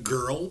got a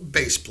girl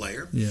bass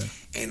player. Yeah.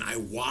 And I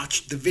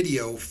watched the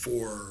video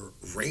for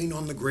Rain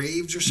on the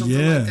Graves or something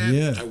like that.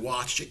 Yeah. I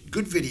watched it.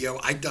 Good video.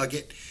 I dug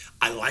it.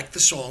 I like the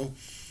song.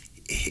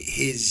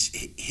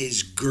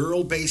 His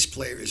girl bass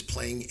player is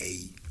playing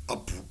a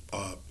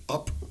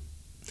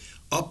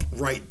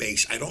upright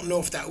bass. I don't know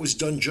if that was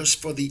done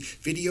just for the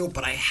video,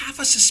 but I have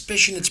a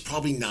suspicion it's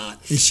probably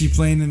not. Is she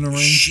playing in the rain?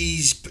 She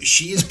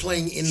is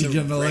playing in the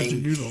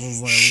rain.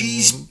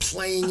 She's Like,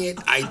 playing it,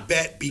 I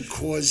bet,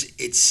 because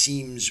it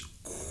seems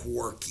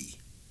quirky.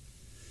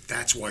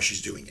 That's why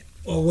she's doing it.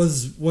 Well,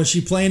 was she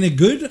playing it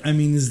good? I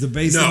mean, is the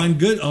bass line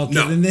good? Okay,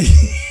 no. Then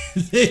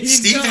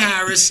Steve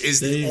Harris is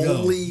the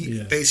only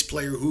go. bass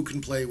player who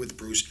can play with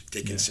Bruce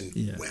Dickinson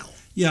well.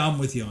 Yeah, I'm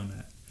with you on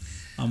that.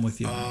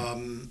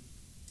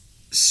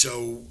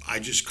 So I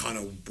just kind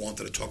of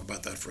wanted to talk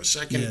about that for a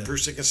second. Yeah.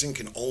 Bruce Dickinson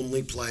can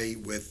only play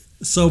with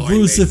So Iron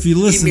Bruce, Maiden. if you're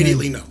listening,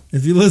 Immediately no.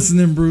 If you're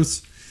listening,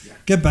 Bruce,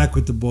 get back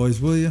with the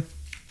boys, will you?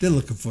 They're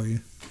looking for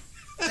you.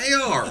 They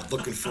are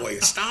looking for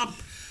you. Stop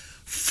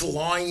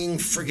flying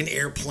friggin'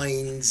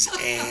 airplanes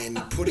and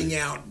putting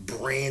out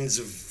brands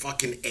of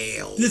fucking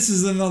ale. This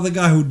is another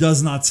guy who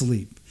does not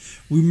sleep.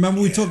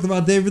 We talked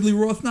about David Lee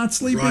Roth not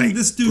sleeping. Right.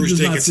 This dude Bruce does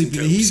not Dickinson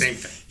sleep. too. Same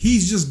thing.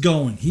 He's just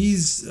going.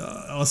 He's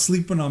a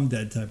sleep when I'm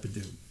dead type of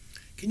dude.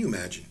 Can you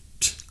imagine?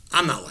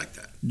 I'm not like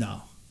that.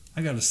 No,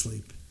 I gotta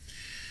sleep.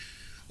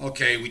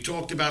 Okay, we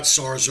talked about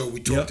Sarzo. We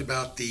talked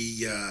about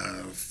the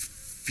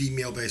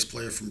female bass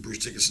player from Bruce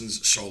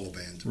Dickinson's solo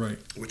band, Right.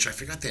 Which I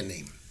forgot their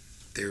name.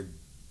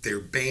 Their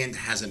band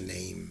has a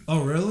name.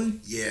 Oh, really?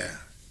 Yeah,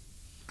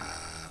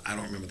 I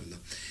don't remember them though.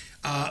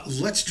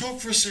 Let's talk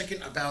for a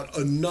second about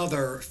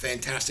another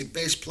fantastic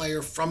bass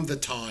player from the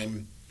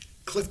time,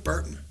 Cliff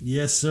Burton.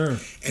 Yes, sir.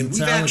 And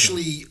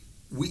Metallica.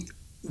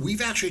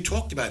 we've actually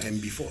talked about him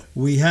before.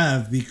 We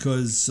have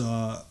because,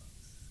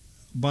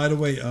 by the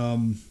way,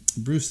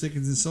 Bruce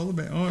Dickinson solo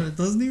band. Oh, it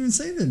doesn't even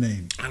say the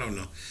name. I don't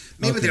know.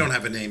 Maybe they don't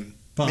have a name.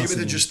 Possible. Maybe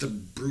they're just the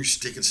Bruce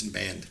Dickinson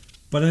band.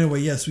 But anyway,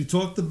 yes, we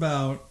talked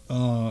about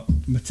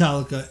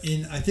Metallica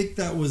in, I think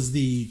that was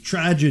the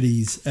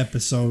Tragedies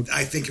episode.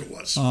 I think it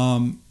was.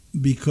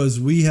 Because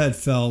we had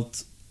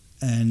felt,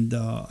 and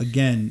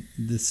again,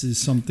 this is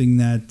something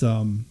that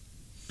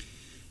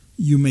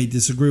you may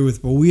disagree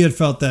with, but we had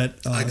felt that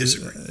I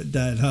disagree.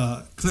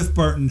 That Cliff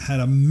Burton had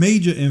a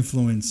major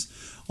influence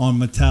on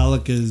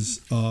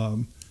Metallica's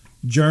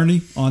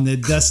journey, on their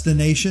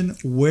destination,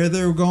 where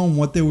they were going,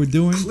 what they were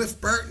doing. Cliff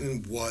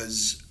Burton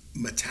was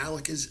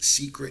Metallica's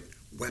secret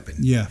weapon.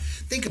 Yeah.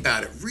 Think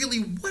about it. Really,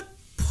 what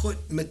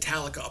put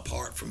Metallica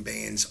apart from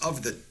bands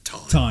of the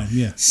time?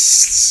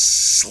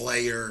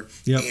 Slayer,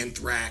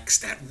 Anthrax,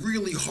 that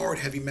really hard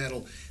heavy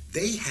metal.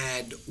 They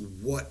had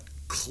what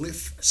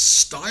Cliff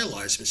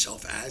stylized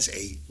himself as,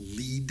 a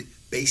lead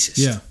bassist.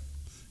 Yeah.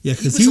 Yeah,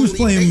 because he was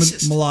playing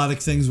melodic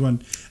things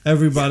when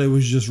everybody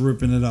was just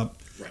ripping it up.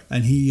 Right.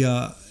 And he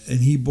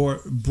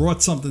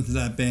brought something to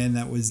that band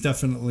that was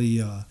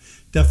definitely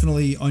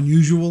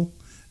unusual.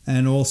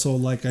 And also,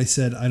 like I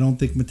said, I don't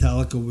think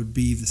Metallica would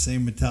be the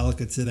same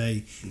Metallica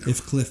today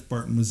if Cliff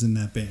Burton was in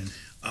that band.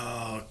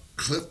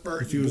 Cliff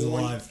Burton, if he was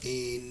born alive,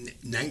 in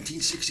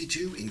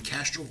 1962 in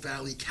Castro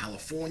Valley,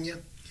 California,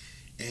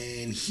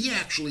 and he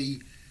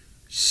actually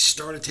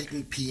started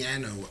taking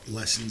piano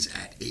lessons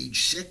at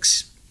age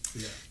 6.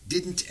 Yeah.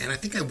 And I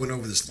think I went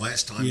over this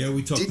last time. Yeah,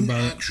 we talked about it.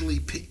 Didn't actually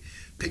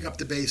pick up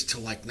the bass till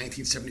like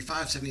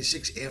 1975,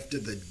 76 after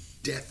the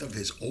death of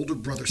his older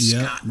brother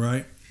Scott.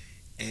 Right.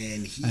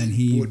 And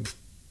he would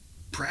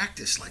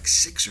practice like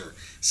 6 or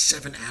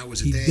 7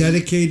 hours a day. He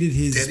dedicated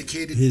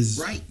his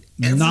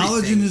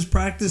knowledge in his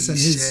practice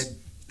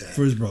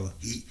for his brother.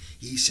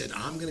 He said,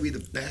 I'm going to be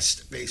the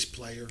best bass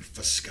player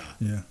for Scott.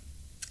 Yeah.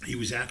 He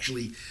was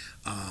actually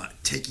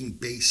taking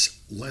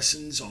bass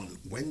lessons on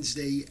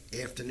Wednesday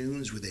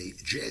afternoons with a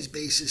jazz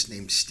bassist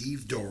named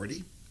Steve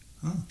Doherty,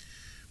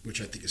 which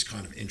I think is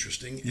kind of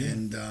interesting. Yeah.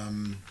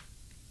 And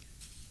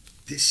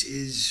this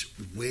is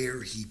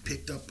where he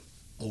picked up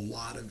a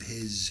lot of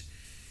his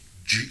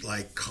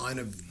kind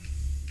of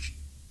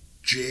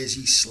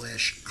jazzy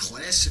 /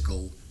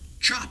 classical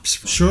chops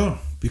from. Sure,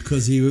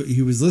 because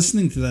he was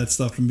listening to that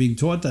stuff and being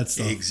taught that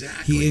stuff.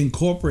 Exactly. He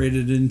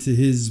incorporated it into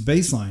his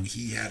bass line.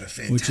 He had a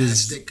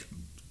fantastic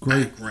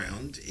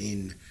background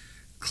in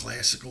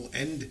classical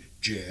and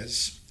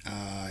jazz.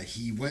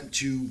 He went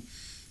to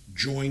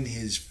join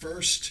his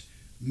first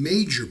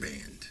major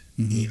band.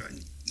 Mm-hmm.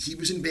 He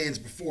was in bands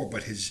before,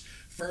 but his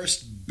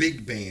first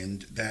big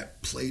band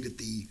that played at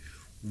the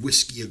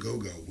Whiskey A Go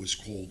Go was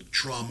called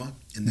Trauma,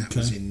 and that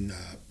was in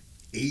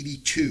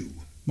 82.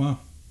 Wow.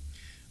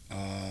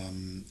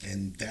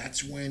 And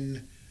that's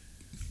when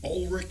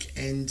Ulrich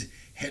and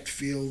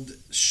Hetfield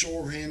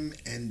saw him,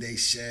 and they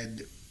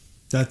said,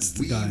 That's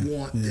the guy. We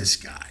want this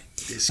guy.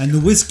 And the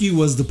whiskey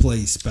was the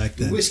place back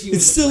then. It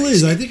still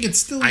is. I think it's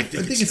still. I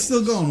think it's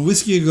still going.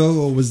 Whiskey A Go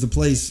Go was the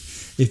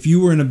place. If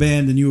you were in a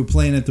band and you were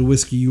playing at the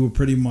Whiskey, you were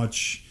pretty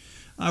much,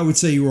 I would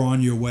say, you were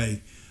on your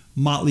way.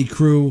 Motley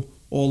Crue,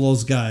 all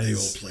those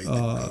guys. They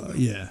all played.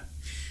 Yeah.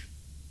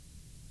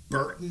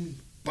 Burton,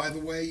 by the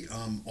way,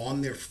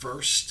 on their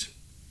first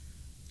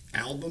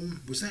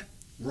album, was that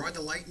Ride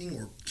the Lightning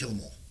or Kill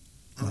 'Em All?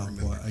 I don't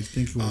remember. Boy, I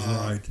think it was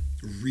Ride.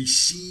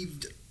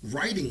 Received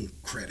writing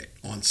credit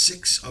on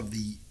 6 of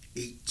the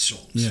 8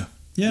 songs.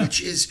 Yeah.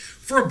 Which is,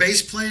 for a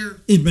bass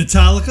player... In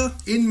Metallica?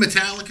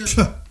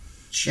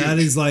 That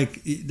is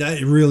like,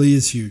 that really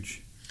is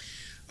huge.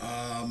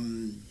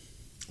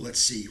 Let's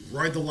see.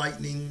 Ride the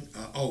Lightning.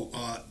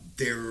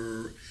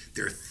 Their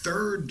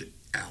third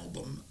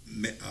album,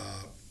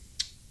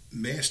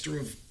 Master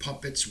of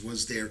Puppets,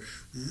 was their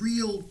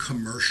real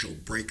commercial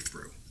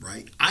breakthrough,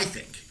 right? I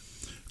think.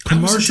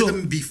 Commercial. I listened to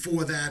them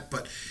before that,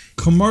 but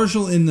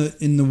commercial in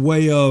the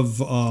way of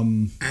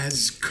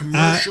as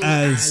commercial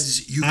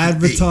as you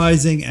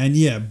advertising could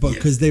be. And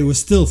because they were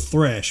still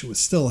thrash, it was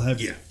still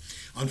heavy. Yeah.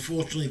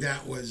 Unfortunately,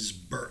 that was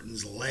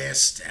Burton's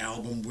last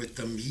album with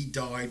them. He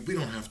died. We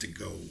don't have to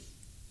go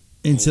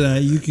into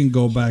that. You can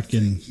go back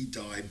and he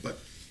died, but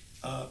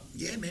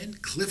man,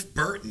 Cliff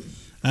Burton.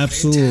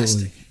 Absolutely,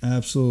 fantastic.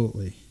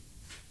 Absolutely.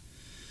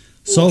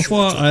 So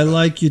far, I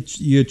like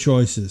your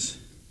choices.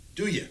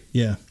 Do you?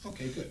 Yeah.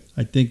 Okay, good.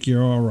 I think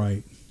you're all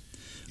right.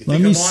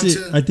 Let me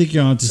see. I think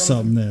you're onto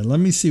something there. Let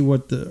me see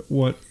what.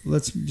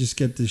 Let's just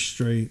get this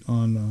straight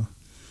on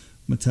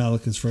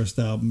Metallica's first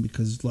album,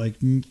 because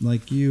like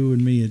you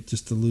and me, it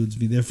just eludes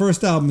me. Their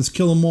first album is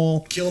Kill 'Em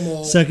All. Kill 'Em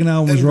All. Second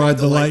album was Ride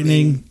the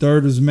Lightning.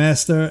 Third was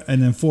Master,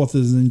 and then fourth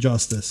is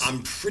Injustice.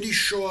 I'm pretty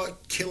sure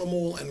Kill 'Em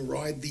All and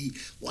Ride the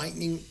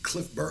Lightning,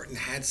 Cliff Burton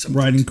had something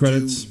writing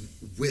credits do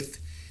with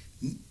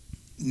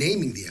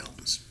naming the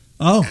albums.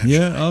 Oh, actually.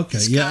 Yeah, okay.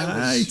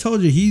 I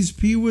told you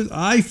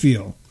I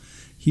feel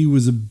he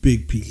was a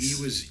big piece.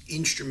 He was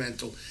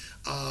instrumental.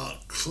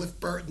 Cliff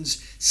Burton's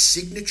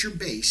signature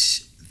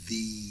bass,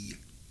 the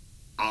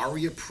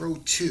Aria Pro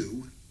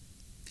 2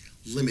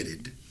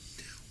 Limited,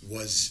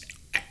 was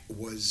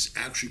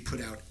actually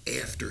put out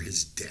after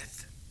his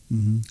death.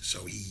 Mm-hmm.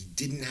 So he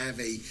didn't have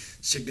a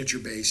signature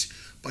bass,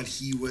 but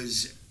he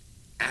was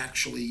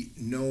actually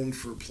known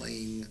for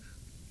playing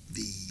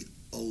the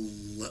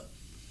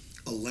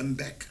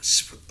Alembic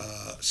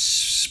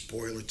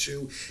Spoiler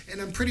 2,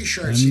 and I'm pretty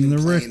sure I've seen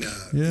him playing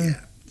the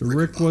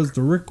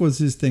Rick was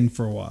his thing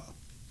for a while.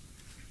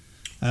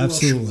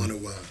 Absolutely. Who else you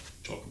want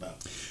to talk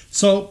about?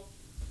 So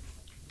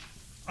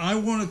I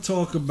want to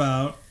talk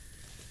about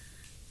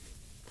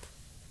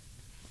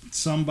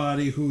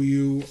somebody who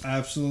you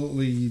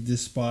absolutely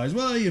despise.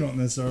 Well, you don't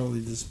necessarily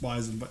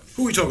despise him, but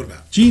who are we talking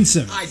about? Gene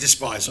Simmons. I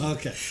despise him.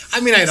 Okay.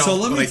 I mean, I don't. So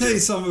let me tell you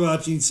something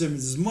about Gene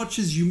Simmons. As much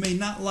as you may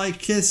not like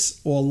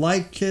Kiss or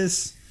like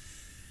Kiss,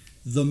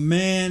 the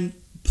man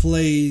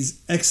plays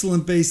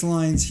excellent bass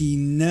lines. He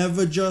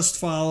never just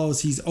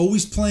follows. He's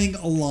always playing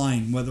a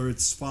line, whether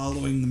it's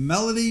following the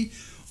melody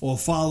or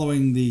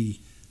following the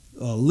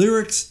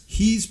lyrics.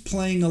 He's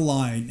playing a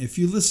line. If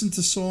you listen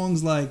to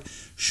songs like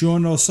Sure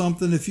Know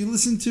Something, if you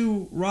listen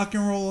to Rock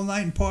and Roll All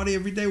Night and Party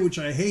Every Day, which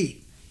I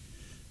hate,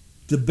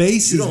 the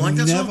bass you don't like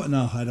that never. song?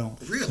 No, I don't.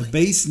 Really? The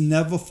bass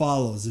never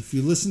follows. If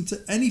you listen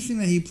to anything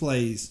that he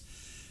plays,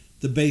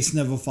 the bass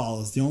never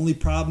follows. The only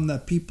problem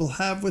that people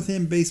have with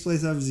him, bass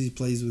players have, is he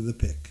plays with a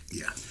pick.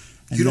 Yeah.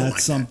 And you don't that's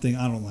like something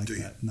that. I don't like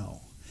that.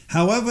 No.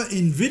 However,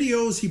 in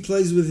videos he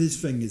plays with his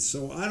fingers,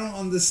 so I don't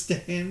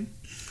understand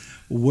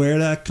where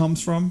that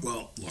comes from.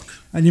 Well, look.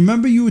 And you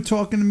remember you were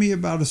talking to me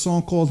about a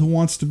song called Who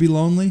Wants to Be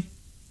Lonely?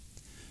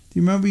 Do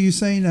you remember you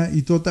saying that?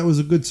 You thought that was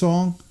a good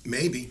song?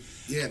 Maybe.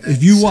 Yeah.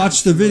 If you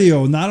watch the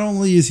video, not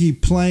only is he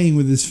playing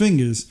with his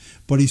fingers,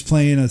 but he's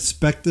playing a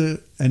Spectre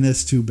and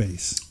S2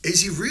 bass.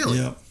 Is he really?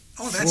 Yeah.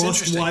 Oh, that's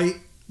Frost interesting. white,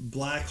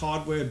 black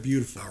hardware,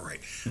 beautiful. All right.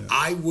 Yeah.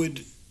 I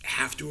would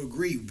have to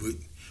agree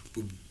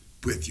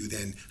with you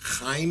then.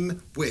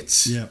 Chaim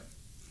Witz. Yeah.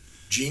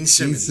 Gene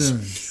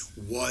Simmons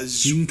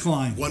was Gene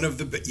Klein. one of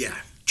the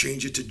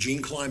change it to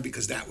Gene Klein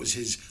because that was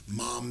his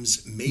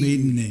mom's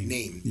maiden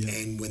name. Yeah.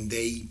 And when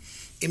they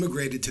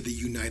immigrated to the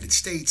United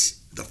States,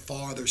 the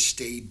father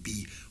stayed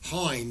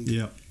behind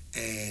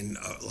and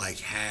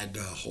had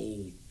a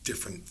whole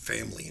different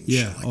family and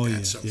shit like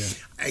that. So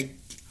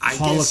I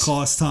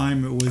Holocaust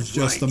time, it was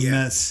just a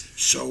mess.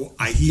 So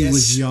he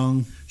was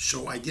young.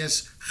 So I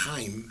guess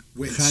Chaim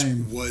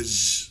Witz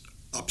was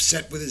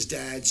upset with his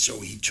dad,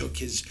 so he took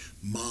his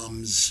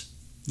mom's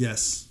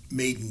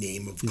maiden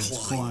name of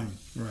Klein.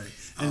 Right.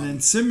 And then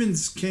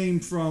Simmons came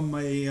from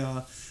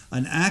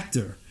an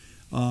actor.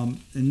 And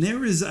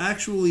there is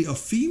actually a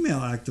female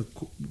actor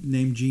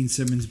named Gene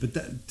Simmons,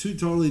 but two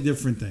totally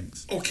different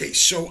things. Okay,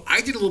 so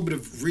I did a little bit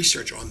of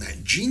research on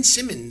that. Gene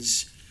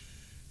Simmons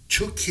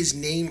took his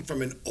name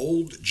from an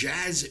old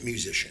jazz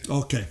musician.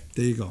 Okay,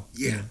 there you go.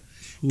 Yeah.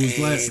 Whose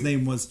last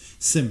name was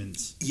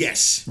Simmons.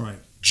 Yes. Right.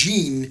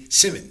 Gene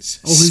Simmons.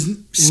 Oh,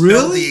 Spelled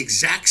really? the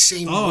exact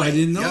same way. Oh, I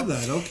didn't know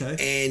that.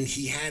 Okay. And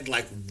he had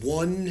like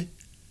one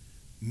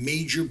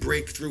major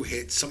breakthrough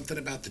hit, something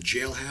about the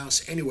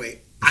jailhouse. Anyway,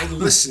 I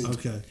listened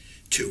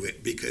to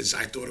it because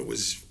I thought it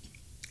was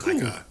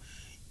like a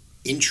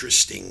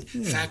interesting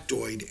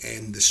factoid,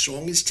 and the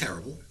song is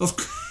terrible. Of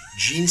course.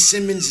 Gene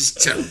Simmons is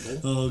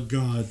terrible. Oh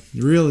God,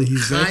 really?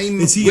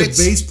 Is he a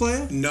bass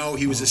player? No,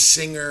 he was a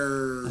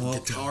singer,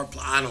 guitar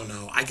player. I don't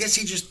know. I guess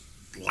he just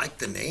liked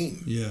the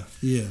name. Yeah,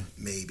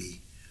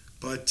 maybe.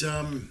 But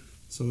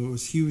so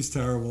he was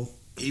terrible.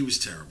 He was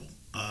terrible.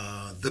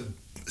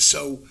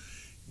 So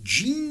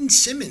Gene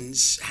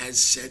Simmons has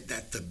said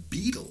that the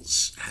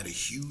Beatles had a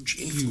huge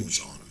influence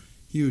on him.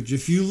 Huge.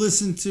 If you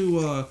listen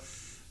to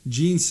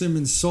Gene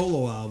Simmons'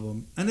 solo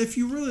album, and if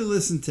you really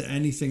listen to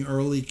anything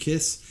early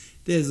Kiss,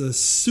 there's a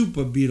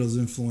super Beatles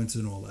influence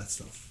in all that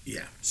stuff.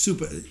 Yeah.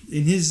 Super.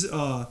 In his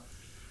solo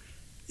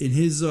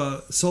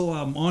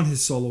album, on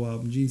his solo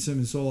album, Gene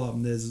Simmons' solo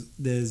album,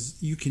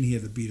 there's you can hear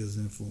the Beatles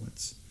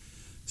influence.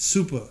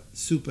 Super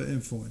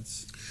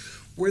influence.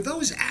 Were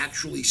those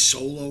actually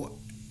solo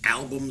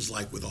albums,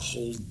 like with a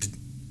whole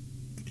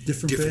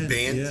different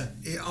band?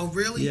 Yeah. Oh,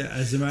 really? Yeah.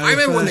 As a matter of I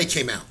remember fact, when they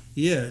came out.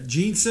 Yeah.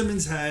 Gene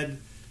Simmons had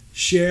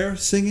Cher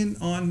singing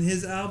on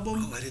his album.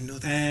 Oh, I didn't know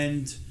that.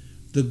 And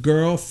the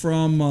girl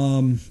from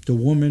the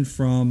woman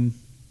from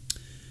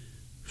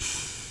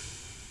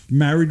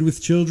Married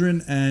with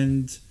Children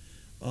and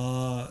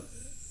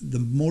the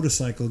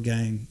Motorcycle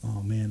Gang.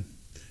 Oh man,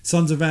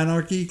 Sons of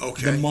Anarchy.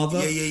 Okay. The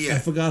mother. Yeah. I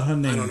forgot her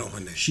name. I don't know her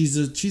name. She's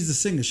a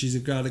singer. She's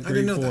got a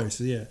great voice.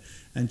 That. Yeah,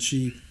 and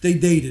they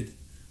dated.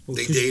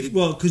 They dated.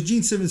 Well, because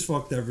Gene Simmons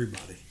fucked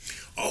everybody.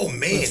 Oh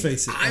man! Let's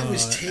face it. I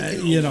was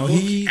taking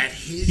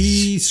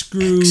he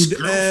screwed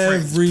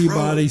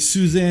everybody.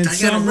 Suzanne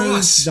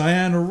Summers,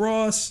 Diana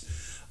Ross.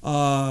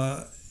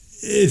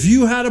 If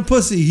you had a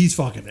pussy, he's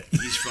fucking it.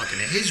 He's fucking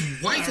it. His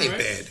wife ain't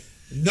bad.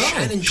 No,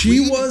 Shannon she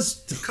Tweed?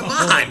 was. Come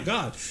on, oh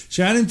God!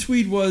 Shannon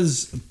Tweed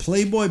was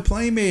Playboy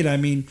Playmate. I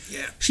mean,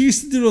 she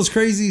used to do those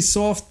crazy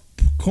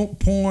softcore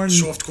porn.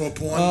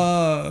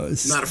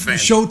 Not a fan.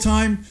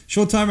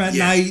 Showtime at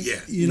night. Yeah,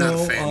 you not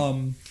know. A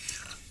fan.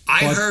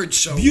 I heard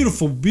so.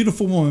 Beautiful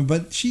woman,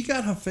 but she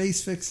got her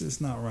face fixed.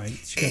 It's not right.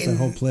 She got that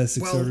whole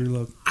plastic surgery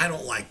look. I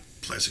don't like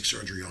plastic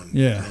surgery on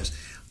girls.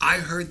 I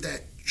heard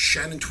that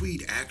Shannon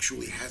Tweed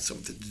actually had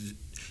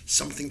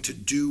something to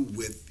do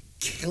with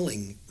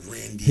killing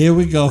Randy. Here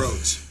we go.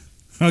 Rhodes.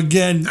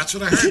 Again. That's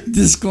what I heard.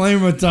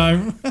 Disclaimer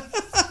time.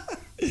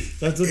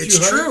 That's what it's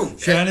you heard? True.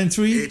 Shannon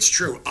Tweed? It's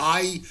true.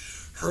 I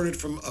heard it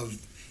from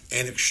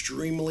an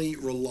extremely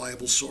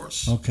reliable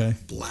source. Okay.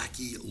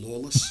 Blackie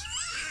Lawless.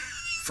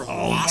 From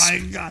oh Wasp, my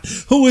God!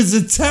 Who is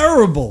a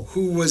terrible?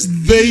 Who was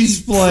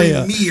bass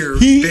player? Premier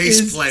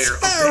bass player?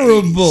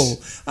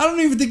 Terrible. I don't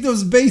even think there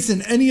was bass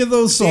in any of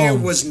those songs. There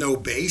was no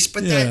bass,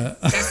 but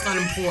that's not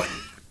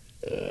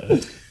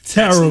important.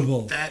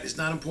 Terrible. That is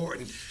not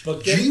important.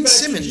 But Gene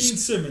Simmons. Gene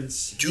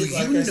Simmons. Like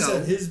I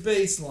said, his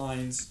bass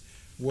lines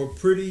were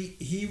pretty.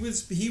 He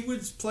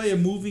would play a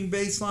moving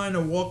bass line,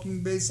 a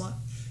walking bass line.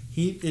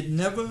 It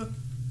never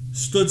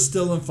stood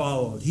still and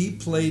followed. He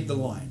played the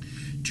line.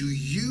 Do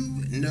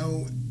you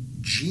know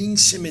Gene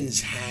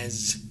Simmons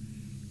has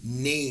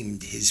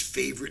named his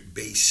favorite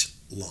bass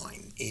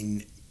line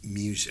in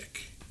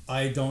music?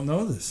 I don't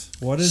know this.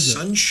 What is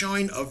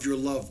Sunshine of Your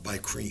Love by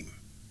Cream.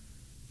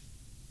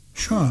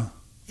 Huh.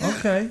 Yeah.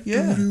 Okay,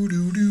 yeah.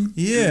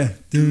 Yeah,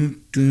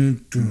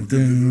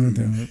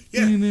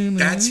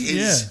 that's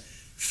his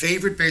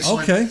favorite bass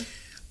line. Okay.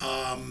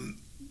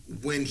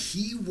 When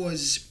he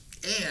was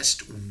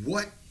asked,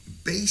 what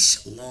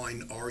bass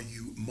line are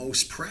you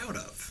most proud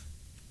of?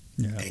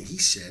 Yeah. And he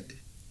said,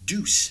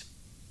 Deuce.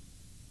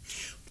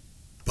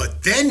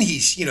 But then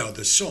he's,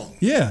 the song.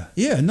 Yeah.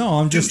 No,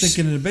 I'm Deuce. Just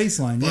thinking of the bass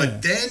line.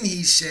 But then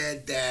he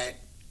said that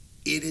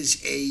it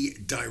is a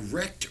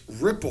direct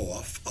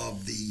ripoff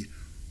of the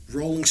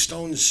Rolling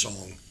Stones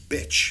song,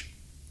 Bitch.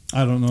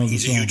 I don't know the song.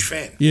 He's a huge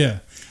fan. Yeah,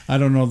 I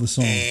don't know the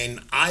song.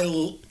 And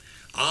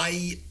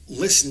I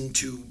listened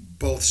to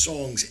both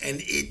songs,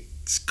 and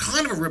it's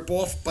kind of a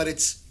ripoff, but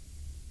it's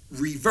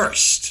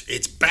reversed.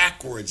 It's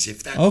backwards,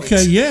 if that makes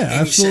any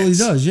absolutely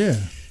sense. Does, yeah.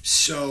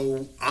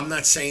 So I'm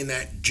not saying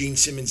that Gene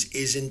Simmons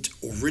isn't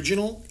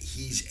original.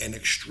 He's an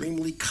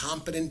extremely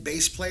competent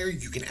bass player.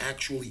 You can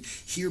actually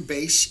hear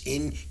bass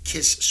in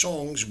Kiss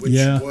songs, which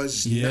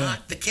was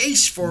not the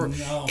case for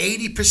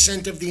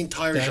 80% of the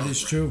entire genre.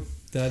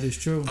 That is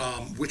true.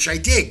 Which I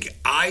dig.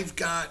 I've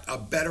got a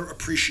better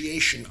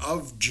appreciation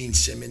of Gene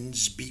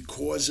Simmons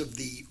because of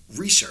the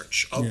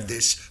research of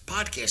this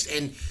podcast.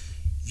 And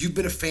you've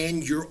been a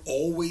fan. You're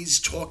always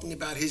talking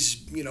about his,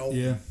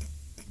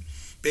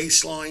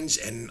 bass lines.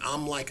 And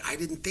I'm like, I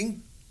didn't think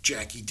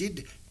Jackie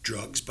did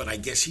drugs, but I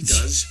guess he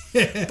does.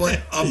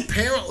 But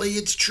apparently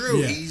it's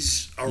true.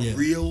 He's a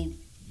real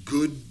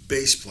good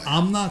bass player.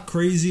 I'm not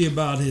crazy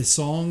about his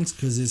songs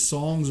because his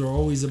songs are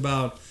always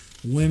about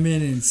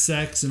women and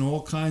sex and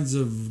all kinds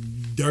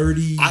of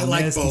dirty, I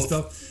like nasty both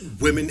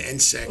stuff. Women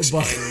and sex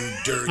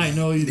and dirty. I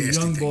know you nasty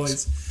young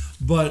things. boys.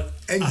 But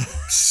and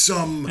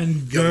some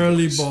and young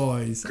girly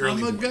boys. boys.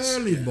 I'm a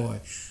girly boy.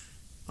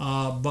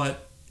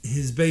 But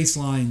his bass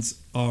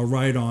lines are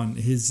right on.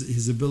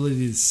 His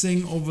ability to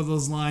sing over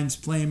those lines,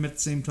 play them at the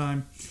same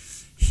time.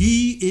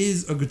 He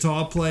is a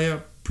guitar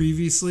player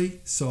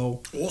previously,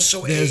 so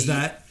also there's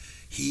that.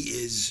 He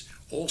is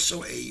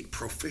also a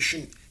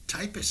proficient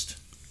typist.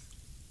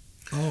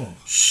 Oh.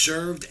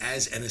 Served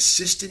as an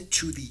assistant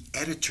to the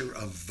editor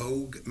of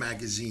Vogue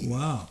magazine.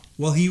 Wow.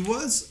 Well, he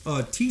was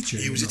a teacher.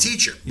 He was a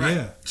teacher, right?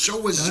 Yeah.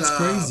 So was That's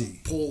crazy.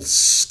 Paul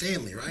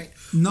Stanley, right?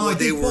 No, or I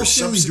they think were Paul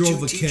Stanley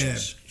drove a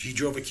teachers. cab. He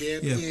drove a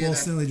cab? Yeah, Paul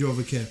Stanley drove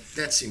a cab.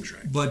 That seems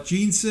right. But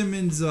Gene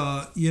Simmons,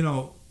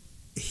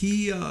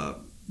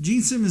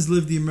 Gene Simmons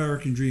lived the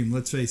American dream.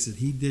 Let's face it.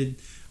 He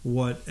did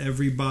what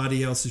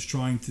everybody else is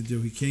trying to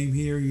do. He came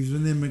here. He was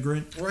an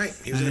immigrant. Right.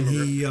 He was an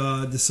immigrant. He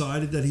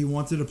decided that he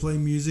wanted to play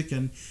music,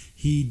 and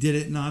he did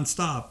it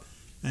nonstop.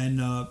 And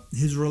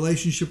his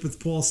relationship with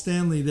Paul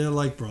Stanley, they're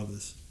like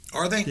brothers.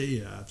 Are they?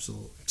 Yeah,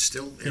 absolutely.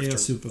 Still, They are after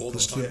super all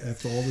this close. time? Yeah,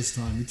 after all this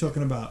time. You're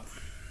talking about,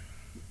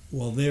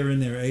 well, they're in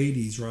their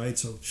 80s, right?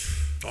 So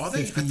Are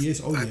they? 50 years.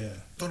 Oh, I yeah.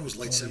 thought it was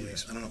late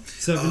 70s. Yeah. I don't know.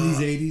 70s,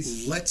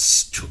 80s.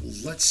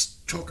 Let's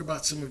talk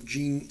about some of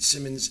Gene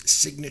Simmons'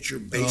 signature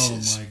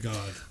basses. Oh, my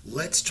God.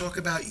 Let's talk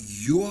about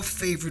your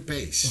favorite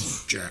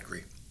bass,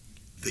 Jackery.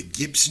 The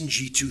Gibson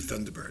G2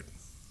 Thunderbird.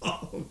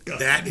 Oh, God.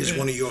 That is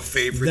one of your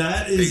favorite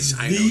That is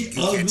bass. I know you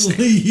the can't stand.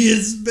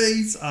 ugliest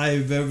bass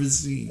I've ever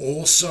seen.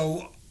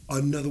 Also,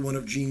 another one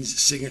of Gene's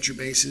signature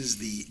basses,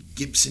 the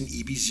Gibson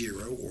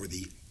EB0 or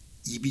the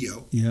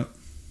EBO. Yep.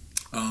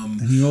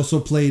 And he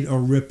also played a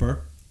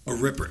Ripper. A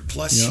Ripper.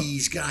 Plus, Yep.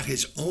 he's got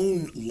his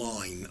own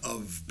line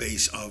of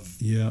bass of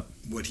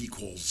what he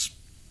calls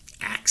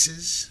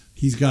axes.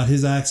 He's got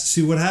his axe.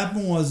 See, what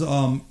happened was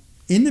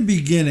in the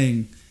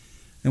beginning,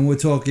 and we're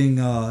talking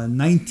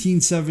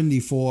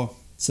 1974,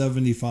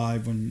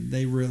 75, when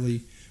they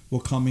really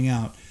were coming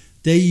out,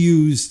 they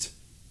used,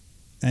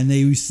 and they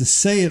used to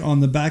say it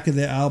on the back of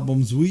their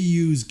albums, we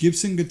use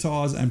Gibson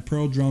guitars and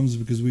Pearl drums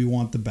because we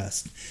want the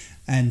best.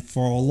 And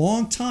for a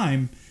long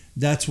time,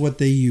 that's what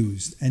they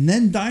used. And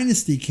then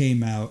Dynasty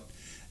came out,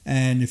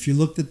 and if you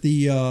looked at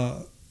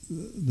the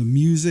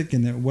music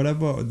and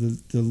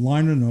the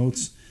liner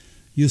notes,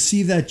 you'll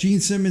see that Gene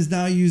Simmons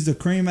now used a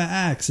Kramer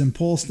axe, and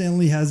Paul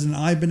Stanley has an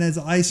Ibanez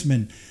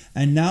Iceman.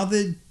 And now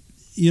they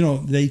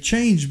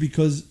changed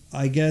because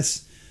I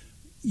guess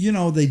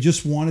they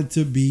just wanted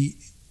to be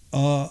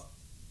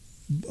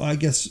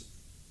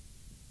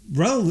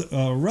relative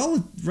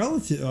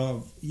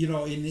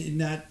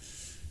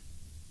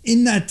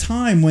in that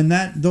time when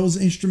those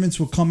instruments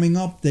were coming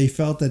up, they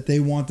felt that they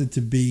wanted to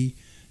be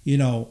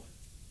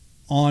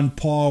on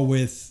par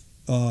with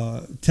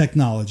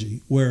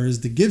technology, whereas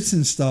the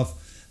Gibson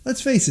stuff,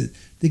 let's face it,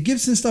 the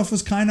Gibson stuff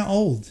was kind of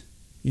old.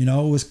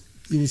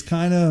 It was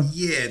kind of...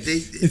 Yeah,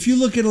 if you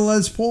look at a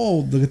Les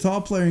Paul, the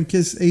guitar player in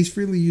Kiss, Ace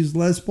Frehley, used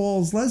Les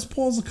Pauls. Les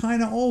Pauls are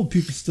kind of old.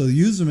 People still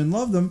use them and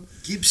love them.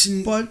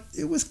 Gibson, but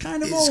it was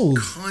kind of old.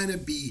 Kind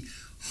of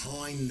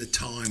behind the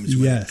times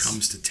when it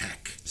comes to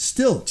tech.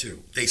 Still,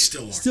 too. They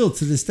still are. Still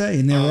to this day,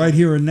 and they're right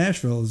here in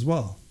Nashville as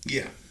well.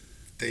 Yeah,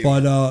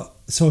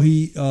 so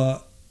he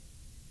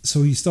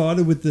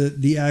started with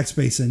the axe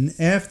bass, and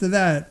after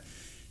that,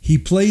 he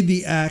played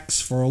the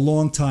axe for a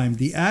long time.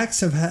 The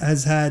axe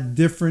has had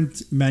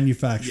different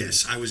manufacturers.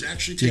 Yes, I was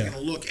actually taking a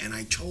look, and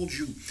I told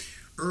you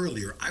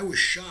earlier, I was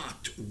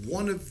shocked.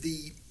 One of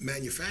the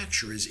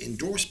manufacturers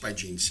endorsed by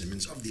Gene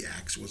Simmons of the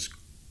axe was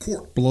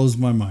Cort. Blows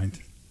my mind.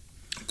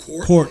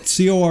 Cort,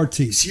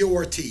 C-O-R-T.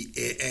 C-O-R-T.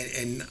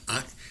 And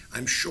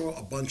I'm sure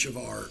a bunch of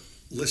our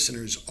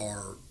listeners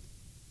are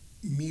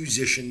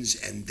musicians,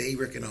 and they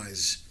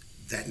recognize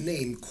that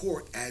name,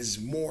 Cort, as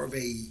more of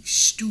a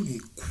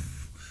student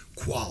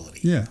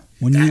quality. Yeah.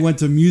 When you went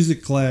to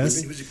music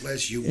class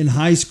in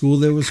high school,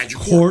 there was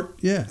Cort.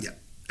 Yeah. Yeah,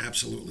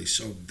 absolutely.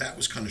 So that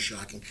was kind of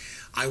shocking.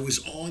 I was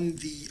on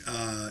the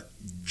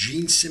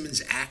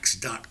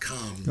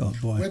GeneSimmonsAxe.com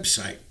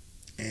website,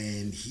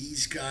 and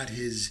he's got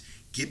his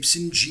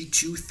Gibson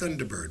G2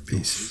 Thunderbird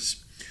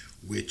basses,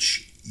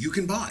 which you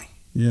can buy.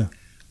 Yeah.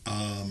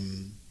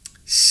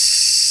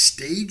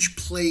 Stage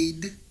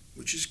played,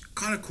 which is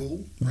kind of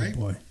cool, right? Oh,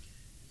 boy.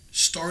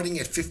 Starting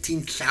at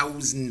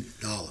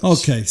 $15,000.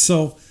 Okay,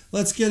 so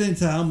let's get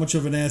into how much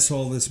of an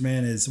asshole this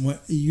man is.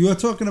 You're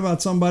talking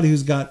about somebody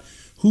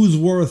who's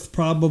worth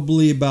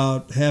probably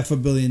about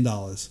 $500 million.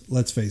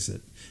 Let's face it,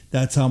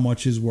 that's how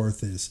much his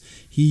worth is.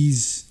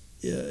 He's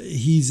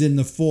in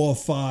the 400,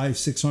 500,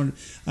 600.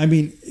 I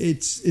mean,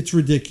 it's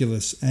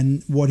ridiculous.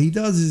 And what he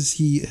does is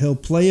he'll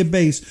play a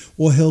bass,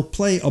 or he'll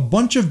play a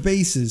bunch of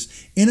basses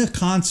in a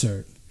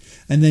concert.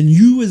 And then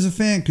you as a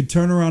fan could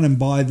turn around and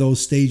buy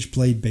those stage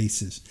played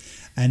basses.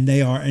 And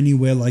they are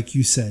anywhere, like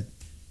you said,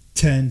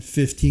 10,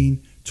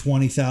 15,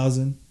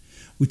 20,000.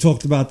 We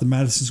talked about the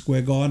Madison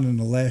Square Garden in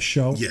the last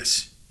show.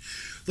 Yes.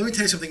 Let me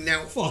tell you something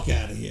now. Fuck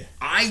out of here.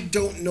 I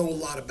don't know a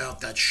lot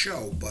about that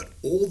show, but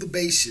all the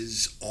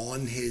basses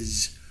on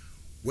his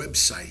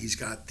website, he's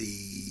got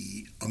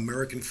the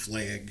American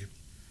flag,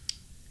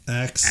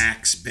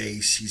 Axe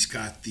bass. He's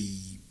got the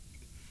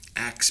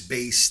Axe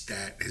bass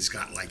that has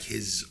got like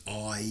his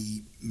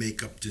eye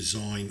makeup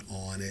design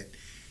on it.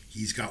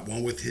 He's got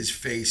one with his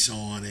face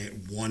on it,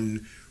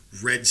 one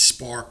red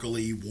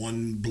sparkly,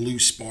 one blue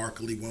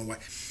sparkly, one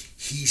white.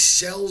 He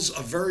sells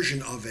a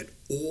version of it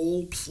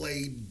all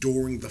played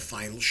during the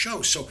final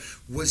show. So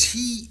was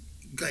he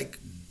like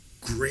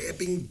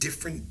grabbing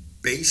different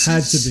basses?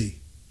 Had to be.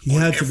 He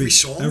had to be.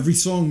 Song? Every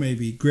song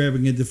maybe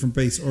grabbing a different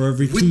bass or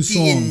every with two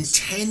songs.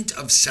 With the intent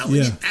of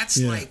selling it. That's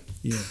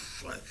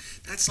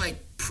that's like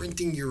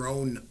printing your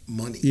own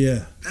money.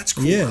 Yeah. That's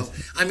cool. Yeah.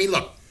 I mean,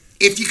 look,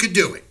 if you could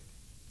do it.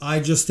 I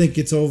just think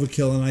it's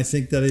overkill, and I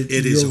think that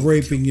you're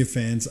raping your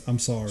fans. I'm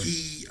sorry.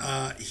 He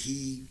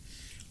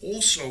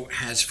also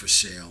has for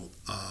sale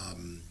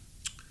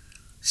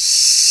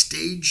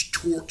stage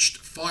torched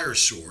fire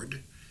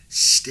sword.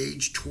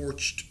 Stage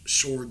torched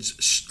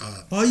swords.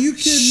 Are you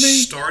kidding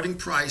me? Starting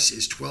price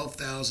is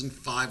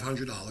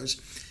 $12,500.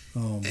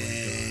 Oh my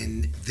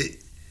and God!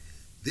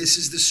 This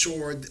is the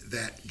sword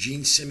that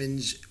Gene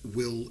Simmons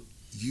will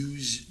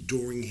use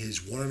during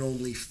his one and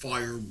only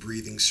fire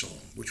breathing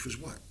song, which was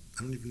what?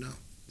 I don't even know.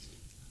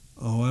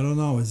 Oh, I don't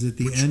know. Is it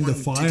the Which end one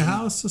of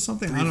Firehouse or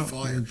something? I don't.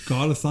 Fire?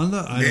 God of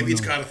Thunder. Maybe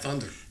it's God of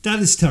Thunder. That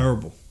is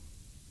terrible.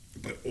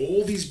 But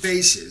all these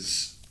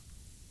basses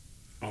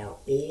are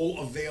all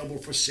available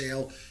for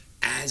sale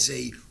as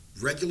a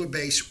regular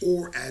bass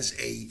or as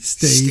a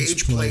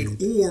stage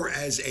played or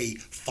as a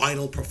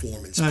final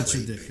performance. That's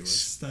played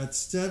ridiculous.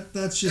 Bass.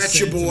 That's just that's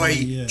your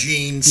boy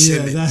Gene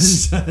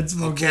Simmons. Yeah, that's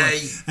my boy.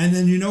 And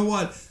then you know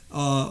what?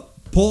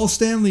 Paul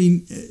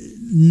Stanley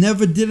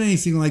never did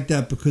anything like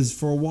that because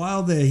for a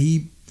while there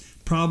he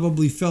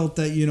probably felt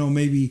that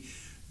maybe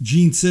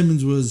Gene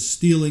Simmons was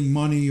stealing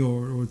money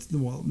or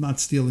well, not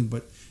stealing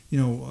but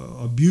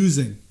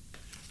abusing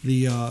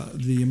the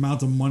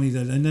amount of money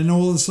and then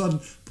all of a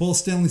sudden Paul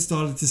Stanley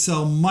started to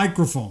sell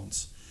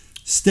microphones,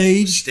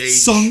 stage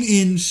sung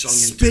in,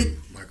 spit,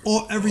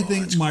 or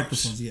everything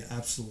microphones. Gross. Yeah,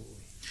 absolutely.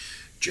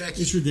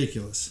 Jackie, it's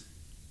ridiculous.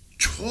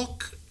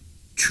 Talk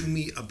to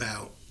me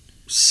about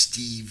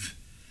Steve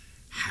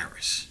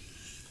Harris.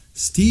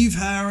 Steve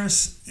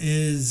Harris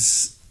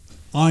is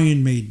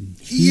Iron Maiden.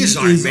 He is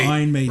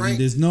Iron Maiden. Right?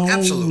 There's no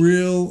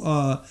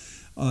real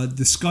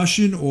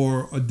discussion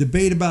or a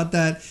debate about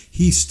that.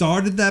 He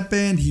started that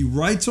band. He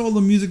writes all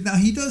the music. Now,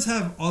 he does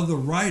have other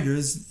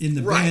writers in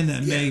the band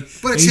that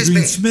but it's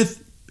Adrian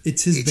Smith.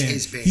 It's his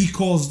band. He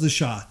calls the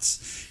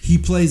shots. He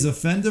plays a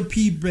Fender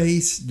P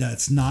bass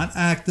that's not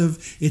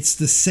active. It's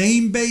the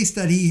same bass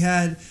that he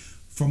had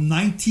from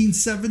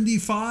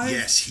 1975.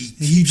 Yes,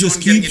 he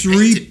just keeps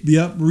repainting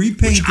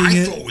which I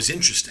it. thought was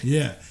interesting.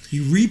 Yeah, he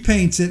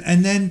repaints it,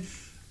 and then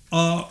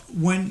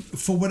when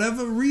for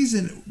whatever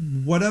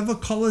reason, whatever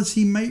colors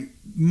he might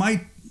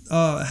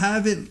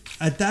have it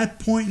at that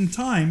point in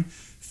time,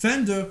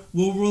 Fender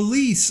will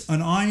release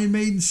an Iron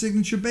Maiden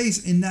signature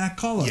bass in that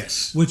color.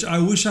 Yes, which I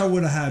wish I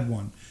would have had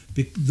one,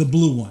 the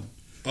blue one.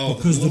 Oh,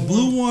 because the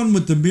blue one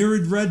with the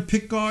mirrored red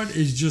pickguard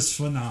is just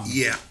phenomenal.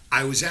 Yeah,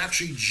 I was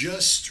actually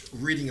just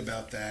reading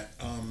about that.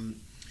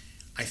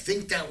 I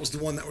think that was the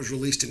one that was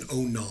released in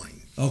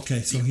 2009.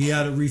 Okay, so he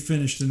had it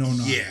refinished in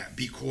 2009. Yeah,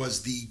 because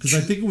I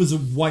think it was a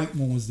white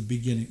one was the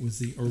beginning. It was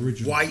the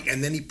original. White,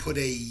 and then he put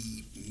a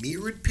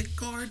mirrored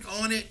pickguard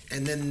on it,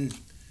 and then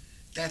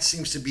that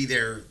seems to be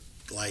their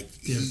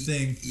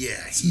thing.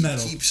 Yeah, it's he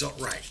metal. keeps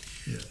up right.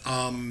 Yeah.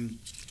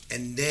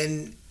 And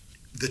then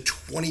the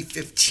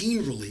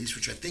 2015 release,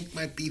 which I think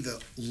might be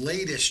the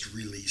latest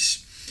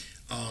release,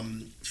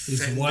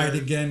 is white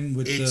again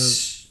with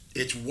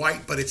it's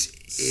white, but it's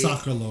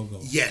soccer logo.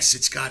 Yes,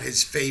 it's got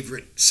his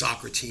favorite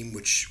soccer team,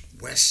 which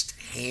West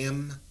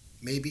Ham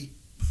maybe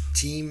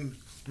team.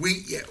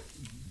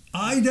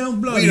 I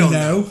don't bloody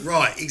know.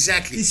 Right,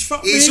 exactly. It's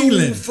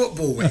England. All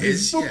football.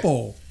 It's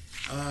football.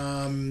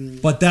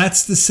 But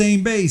that's the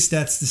same bass.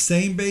 That's the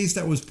same bass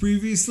that was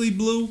previously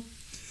blue.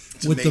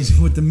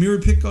 With the mirror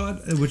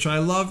pickguard, which I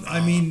love. I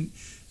mean,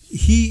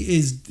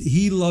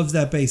 he loves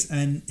that bass,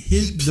 and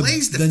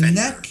the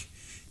neck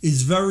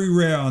is very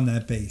rare on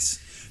that bass.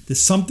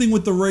 There's something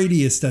with the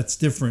radius that's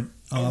different.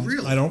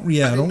 Really? I don't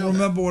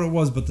remember what it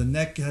was, but the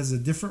neck has a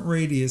different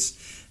radius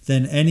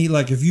than any.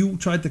 Like if you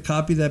tried to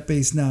copy that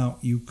bass now,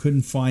 you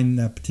couldn't find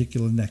that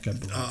particular neck. I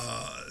believe.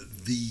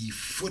 The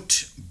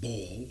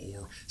football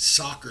or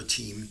soccer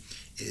team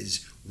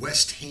is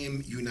West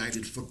Ham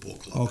United Football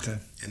Club. Okay.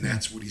 And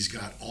that's what he's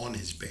got on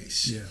his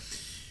bass. Yeah.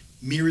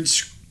 Mirrored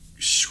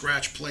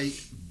scratch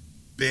plate,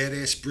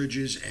 badass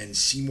bridges, and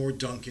Seymour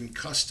Duncan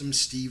custom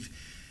Steve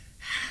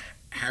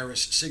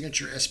Harris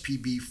signature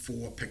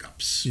SPB4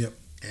 pickups. Yep.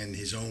 And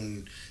his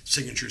own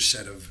signature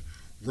set of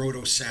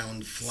Roto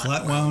Sound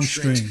flat wound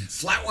strings.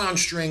 Flat wound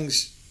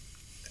strings.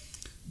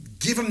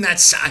 Give him that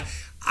side.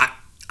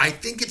 I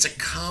think it's a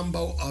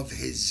combo of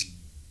his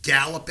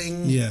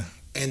galloping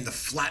and the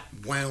flat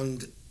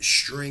wound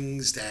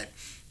strings that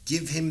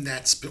give him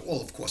that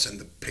of course, and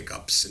the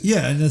pickups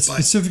and the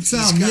specific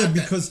sound. Yeah,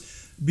 because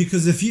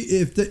Because if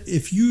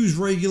you use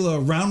regular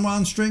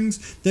round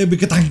strings, they'd be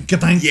ka-tank,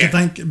 ka-tank,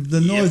 ka-tank. The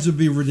noise would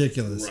be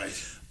ridiculous. Right.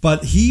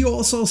 But he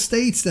also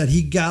states that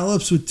he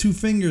gallops with 2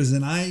 fingers,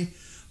 and I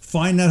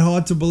find that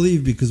hard to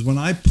believe because when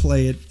I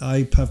play it,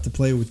 I have to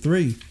play it with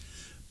 3.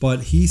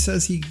 But he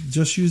says he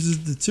just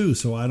uses the 2,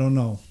 so I don't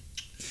know.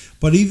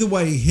 But either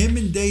way, him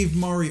and Dave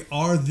Murray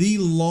are the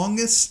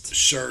longest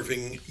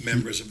serving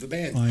members of the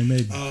band. Iron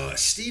Maiden.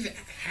 Steve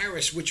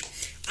Harris, which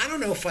I don't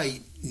know if I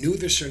knew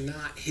this or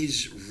not,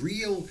 his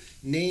real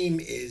name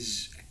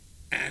is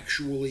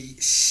actually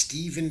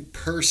Stephen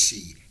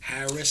Percy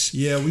Harris.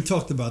 Yeah, we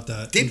talked about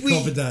that. We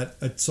covered that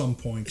at some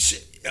point.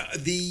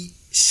 The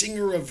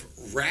singer of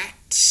Rat,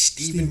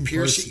 Stephen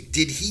Percy,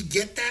 did he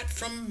get that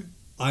from...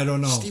 I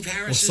don't know. Steve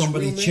Harris. Or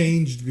somebody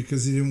changed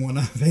because he didn't want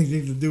to have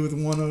anything to do with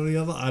one or the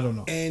other. I don't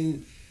know.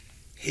 And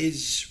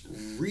his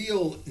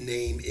real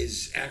name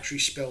is actually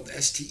spelled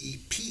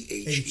Stephe,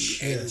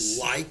 and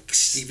like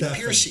Stephen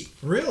Piercy.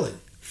 Really?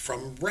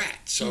 From Rat.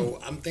 So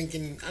I'm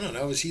thinking, I don't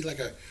know, is he like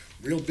a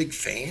real big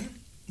fan?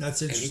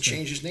 That's interesting. And he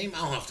changed his name?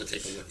 I'll have to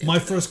take a look. My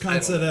first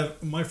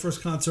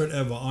concert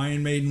ever,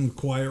 Iron Maiden with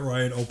Quiet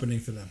Riot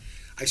opening for them.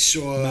 I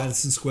saw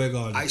Madison Square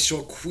Garden. I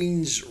saw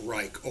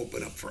Queensryche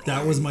open up for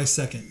That was my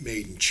second.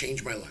 Maiden.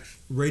 Changed my life.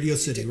 Radio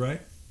City,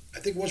 right? I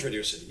think it was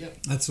Radio City, yeah.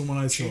 That's the one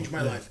I saw. Changed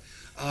my life.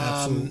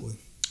 Absolutely.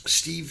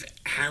 Steve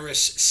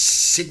Harris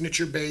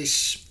signature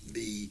bass,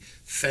 the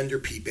Fender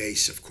P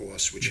bass, of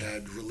course, which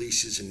had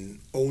releases in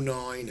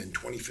 2009 and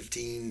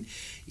 2015.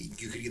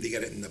 You could either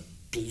get it in the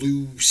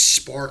blue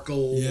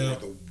sparkle or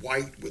the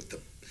white with the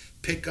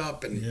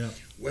pickup, and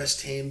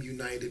West Ham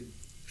United.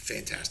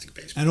 Fantastic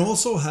bass. And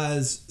also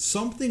has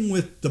something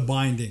with the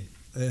binding.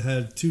 It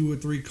had 2 or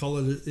 3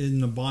 colors in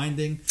the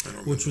binding,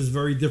 which was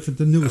very different.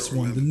 The newest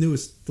one,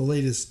 the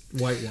latest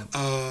white one.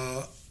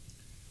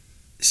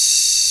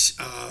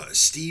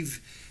 Steve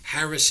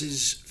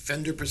Harris's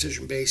Fender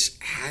Precision bass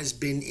has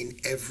been in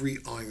every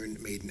Iron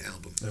Maiden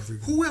album.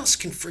 Who else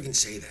can friggin'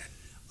 say that?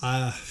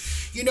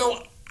 You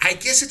know, I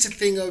guess it's a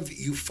thing of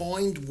you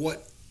find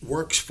what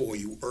works for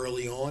you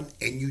early on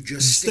and you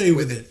just stay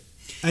with it.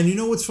 And you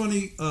know what's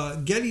funny?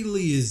 Geddy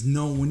Lee is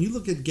known, when you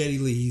look at Geddy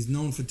Lee, he's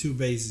known for 2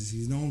 basses.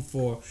 He's known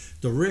for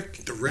the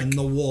Rick and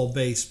the wall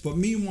bass. But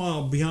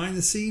meanwhile, behind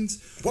the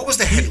scenes... What was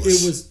the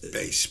headless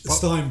bass?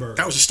 Steinberg.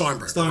 That was a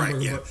Steinberg,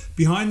 right, yeah. But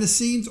behind the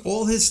scenes,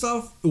 all his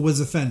stuff, it was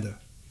a Fender.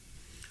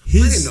 I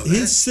didn't know that.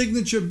 His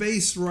signature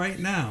bass right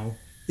now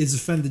is a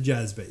Fender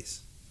Jazz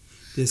bass.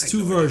 There's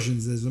 2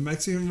 versions. There's a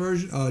Mexican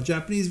version,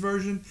 Japanese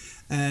version,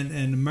 and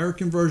an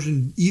American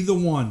version. Either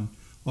one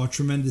are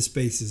tremendous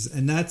basses.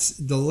 And that's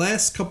the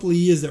last couple of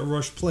years that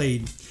Rush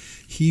played,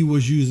 he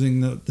was using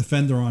the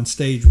Fender on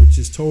stage, which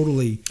is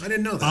totally I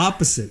didn't know that.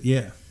 Opposite,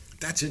 yeah.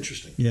 That's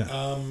interesting.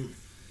 Yeah.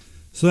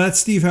 So that's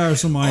Steve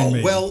Harris from Iron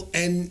Maiden. Well,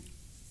 and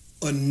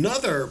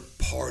another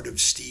part of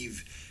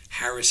Steve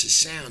Harris's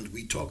sound,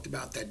 we talked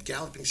about that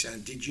galloping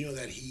sound. Did you know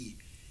that he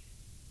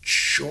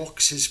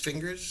chalks his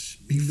fingers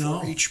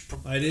before each?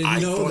 I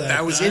didn't know that.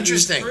 That was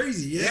interesting.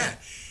 Crazy, yeah.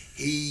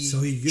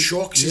 He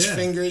chalks his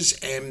fingers,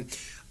 and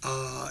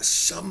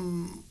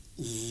some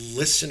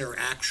listener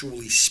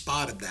actually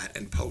spotted that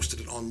and posted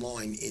it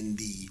online in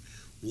the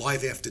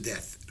Live After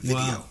Death video.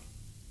 Wow.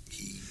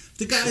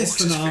 The guy is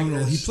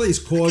phenomenal. He plays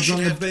chords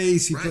on the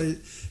bass. He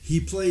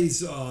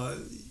plays.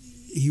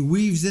 He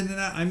weaves in and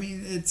out. I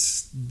mean,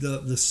 it's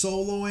the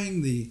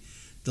soloing,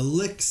 the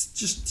licks.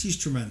 Just he's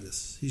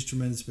tremendous. He's a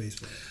tremendous bass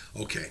player.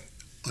 Okay,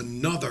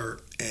 another,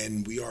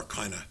 and we are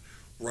kind of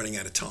running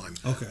out of time.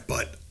 Okay,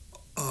 but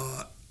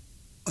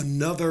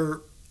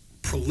another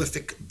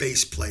prolific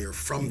bass player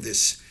from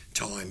this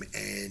time,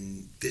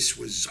 and this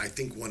was, I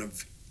think, one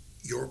of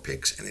your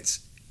picks, and it's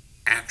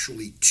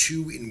actually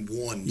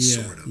 2-in-1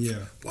 sort of.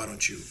 Yeah. Why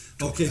don't you?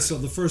 Okay, so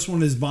the first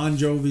one is Bon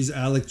Jovi's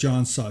Alec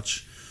John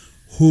Such,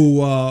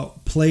 who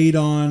played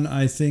on,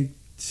 I think,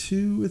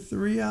 2 or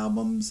 3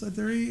 albums,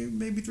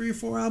 maybe 3 or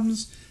 4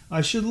 albums.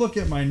 I should look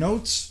at my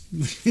notes.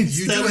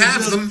 You do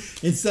have them.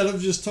 Instead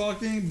of just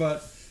talking,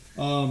 but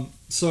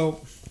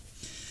so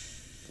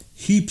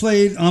he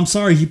played on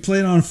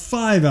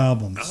 5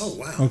 albums. Oh,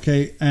 wow.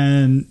 Okay,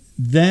 and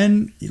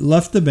then he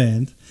left the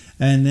band,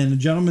 and then a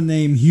gentleman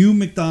named Hugh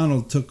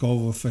McDonald took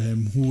over for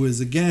him, who is,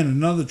 again,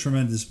 another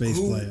tremendous bass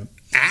player.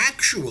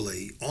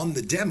 Actually, on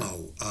the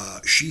demo,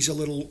 She's a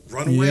Little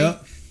Runaway,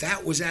 Yep.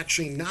 that was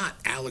actually not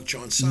Alec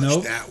John Such.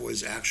 Nope. That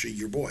was actually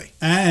your boy.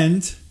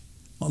 And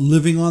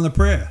Living on the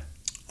Prayer.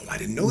 Oh, I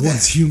didn't know that.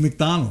 Was Hugh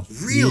McDonald.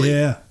 Really?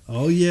 Yeah.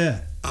 Oh,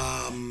 yeah.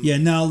 Yeah,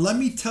 now let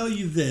me tell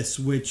you this,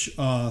 which,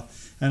 and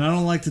I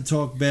don't like to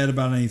talk bad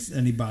about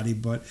anybody,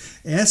 but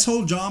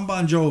asshole John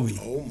Bon Jovi.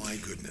 Oh, my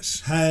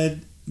goodness.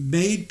 Had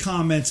made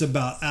comments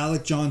about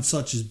Alec John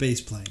Such's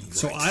bass playing. Right.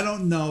 So I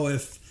don't know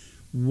if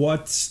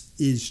what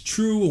is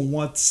true and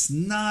what's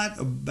not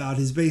about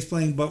his bass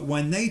playing, but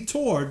when they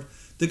toured,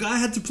 the guy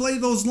had to play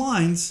those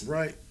lines.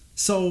 Right.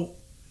 So,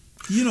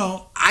 you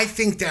know. I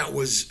think that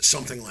was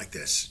something like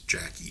this,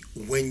 Jackie.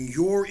 When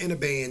you're in a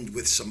band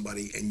with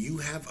somebody and you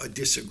have a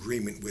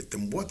disagreement with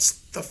them, what's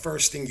the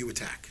first thing you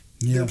attack?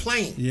 Yeah. They're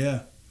playing.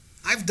 Yeah.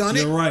 I've done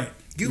it. You're right.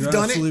 You've You're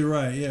done absolutely it.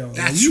 right. Yeah. Well,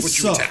 That's you what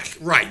suck. you attack.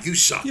 Right, you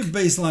suck. Your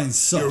bass lines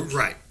suck. You're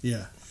right.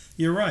 Yeah,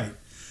 you're right.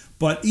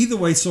 But either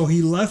way, so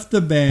he left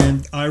the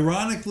band.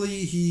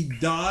 Ironically, he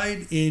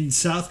died in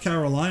South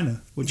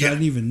Carolina, which I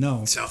didn't even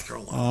know. South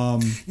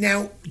Carolina.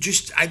 Now,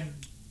 I'd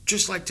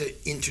just like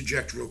to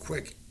interject real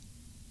quick.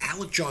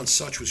 Alec John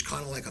Such was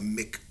kind of like a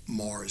Mick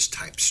Mars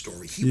type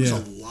story. He was a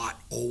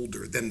lot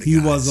older than the guys. He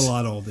was a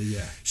lot older,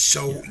 yeah.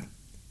 So,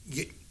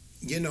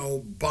 you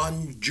know,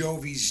 Bon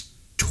Jovi's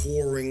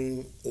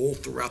touring all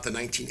throughout the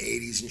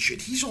 1980s and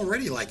shit. He's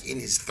already like in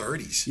his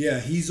 30s. Yeah,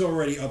 he's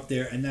already up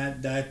there, and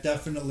that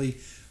definitely,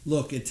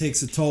 look, it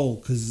takes a toll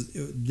because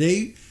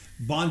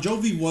Bon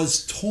Jovi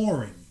was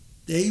touring.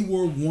 They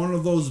were one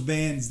of those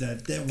bands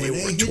that when they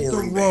hit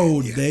the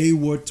road, they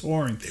were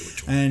touring.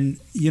 And,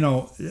 you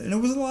know, and it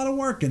was a lot of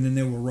work, and then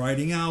they were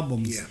writing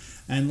albums. Yeah.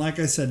 And like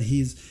I said,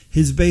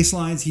 his bass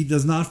lines, he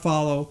does not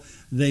follow.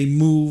 They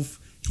move.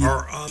 He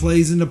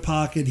plays in the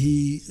pocket.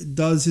 He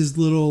does his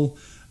little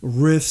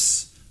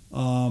riffs.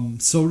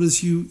 So does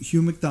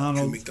Hugh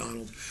McDonald.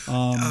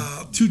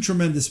 Two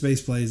tremendous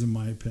bass players, in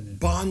my opinion.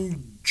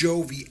 Bon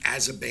Jovi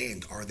as a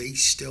band, are they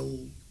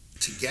still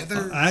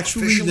together?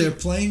 Actually, officially? they're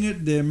playing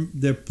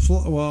it.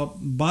 Well,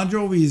 Bon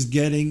Jovi is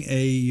getting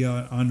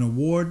an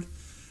award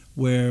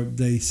where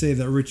they say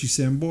that Richie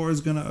Sambora is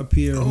going to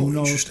appear. Oh, who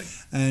knows?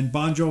 Interesting. And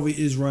Bon Jovi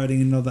is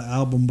writing another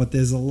album, but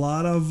there's a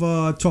lot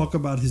of talk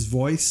about his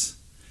voice.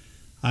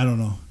 I don't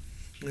know.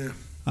 Yeah.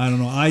 I don't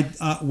know. I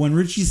when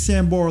Richie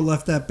Sambora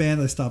left that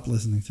band, I stopped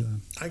listening to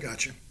them. I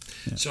got you.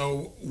 Yeah.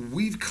 So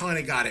we've kind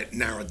of got it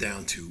narrowed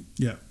down to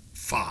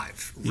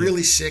 5. Yeah.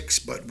 Really 6,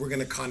 but we're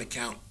going to kind of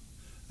count.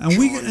 And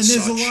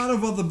there's a lot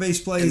of other bass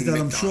players that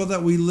I'm sure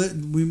that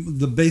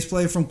the bass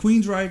player from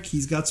Queensryche,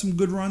 he's got some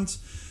good runs.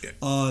 Yeah.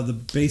 The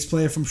bass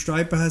player from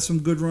Stryper has some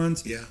good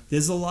runs. Yeah.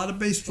 There's a lot of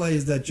bass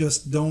players that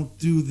just don't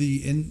do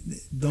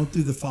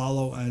the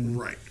follow and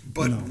right.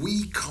 But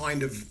we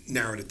kind of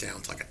narrowed it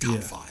down to like a top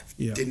 5,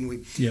 didn't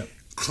we? Yeah.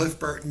 Cliff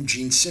Burton,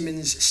 Gene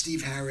Simmons,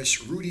 Steve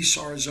Harris, Rudy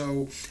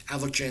Sarzo,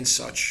 Alec John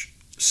Such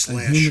 /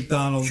 Hugh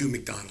McDonald.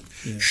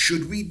 Yeah.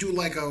 Should we do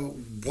like a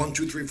 1,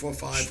 2, 3, 4,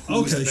 5?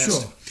 Who's the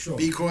best? Sure.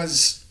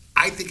 Because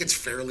I think it's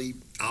fairly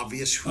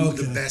obvious who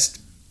the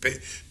best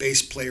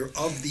bass player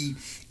of the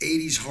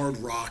 80s hard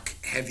rock,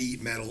 heavy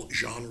metal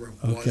genre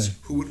was.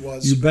 Who it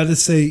was. You better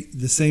say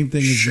the same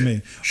thing as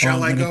me.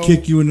 Shall I go?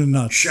 Kick you in the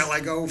nuts. Shall I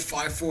go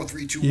 5, 4,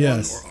 3, 2, 1?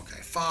 Yes. Or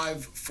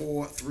 5,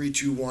 4, 3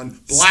 2,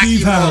 1.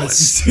 Steve Harris.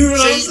 See what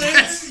I'm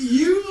saying?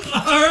 You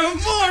are a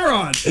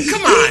moron.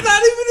 Come on. He's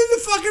not even in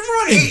the fucking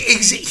running.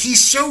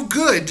 He's so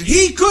good.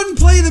 He couldn't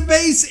play the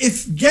bass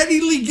if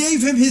Geddy Lee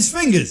gave him his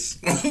fingers.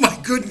 Oh my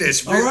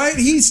goodness. All right?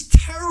 He's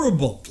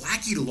terrible.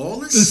 Blackie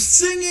Lawless? The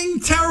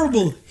singing,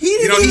 terrible. He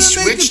didn't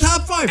even make the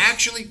top 5.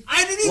 Actually,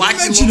 I didn't even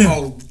mention him.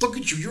 Oh, look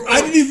at you. I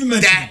didn't even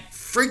mention him. That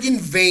friggin'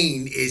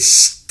 vein is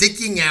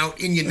sticking out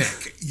in your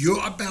neck. You're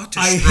about to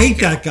I stroke hate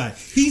that out. guy.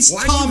 He's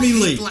Why Tommy do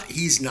you Lee. hate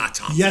He's not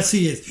Tommy Yes, Lee.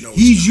 he is. No,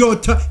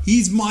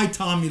 He's my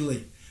Tommy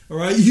Lee. All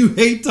right? You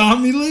hate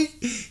Tommy Lee?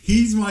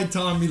 He's my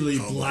Tommy Lee.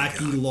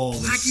 Blackie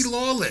Lawless. Blackie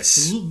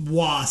Lawless.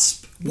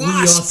 Wasp. We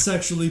are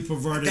sexually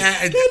perverted.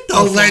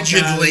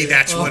 Allegedly,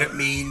 that's what it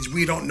means.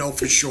 We don't know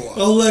for sure.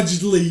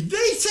 Allegedly. They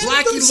said it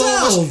Blackie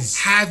themselves. Lawless.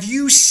 Have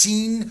you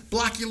seen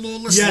Blackie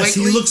Lawless yes,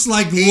 lately? he looks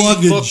like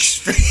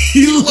luggage.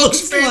 He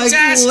looks like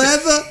fantastic.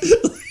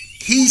 leather.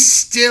 He's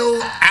still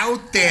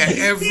out there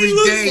every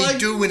day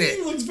doing it.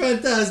 He looks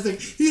fantastic.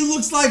 He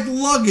looks like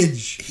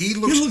luggage. He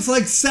looks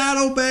like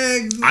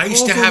saddlebags. I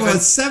used to have a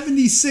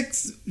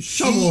 76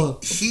 shovel.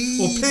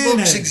 He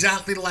looks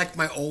exactly like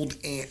my old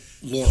Aunt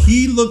Laura.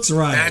 He looks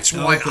right. That's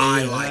why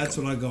I like That's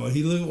him. what I go.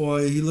 He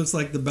looks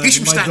like the best He's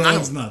of from my Staten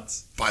dog's Island,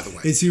 nuts. by the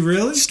way. Is he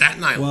really?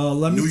 Staten Island. Well,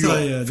 let me New tell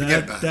York. you,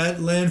 Forget about that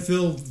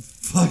landfill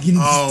fucking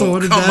Oh,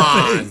 distorted come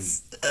that on.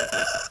 face.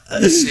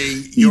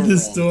 See, He you're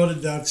distorted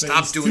wrong. that face.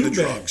 Stop doing Too the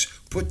bad. drugs.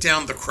 Put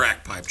down the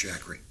crack pipe,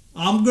 Jackery.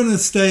 I'm going to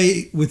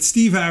stay with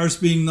Steve Harris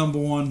being number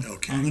 1.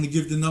 Okay. I'm going to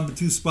give the number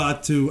 2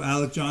 spot to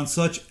Alec John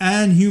Such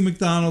and Hugh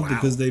McDonald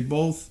because they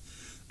both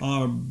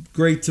are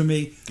great to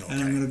me. Okay.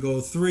 And I'm going to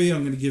go 3.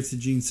 I'm going to give to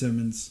Gene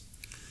Simmons.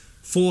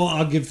 4,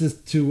 I'll give this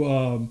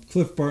to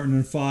Cliff Burton.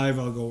 And 5,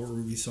 I'll go with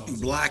Rudy Sarzo.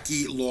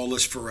 Blackie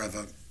Lawless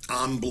Forever.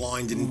 I'm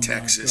Blinded in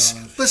Texas.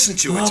 God. Listen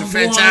to it. It's a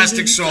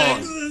fantastic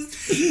song.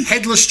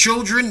 Headless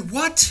Children.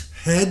 What?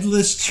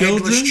 Headless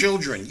Children? Headless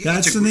Children. Yeah,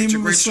 That's the name it's a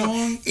of great the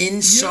song?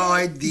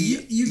 Inside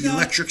the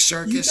Electric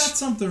Circus. You got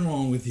something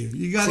wrong with you.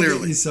 You got to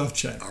get yourself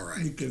checked. All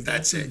right. Because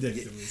that's it.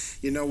 ridiculous.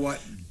 You know what?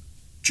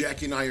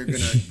 Jackie and I are going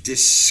to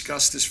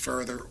discuss this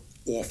further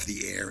off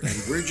the air,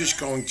 and we're just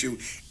going to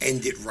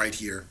end it right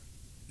here.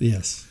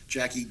 Yes.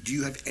 Jackie, do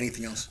you have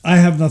anything else? I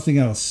have nothing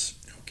else.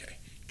 Okay.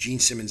 Gene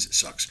Simmons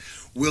sucks.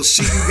 We'll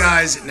see you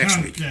guys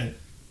next week. Okay.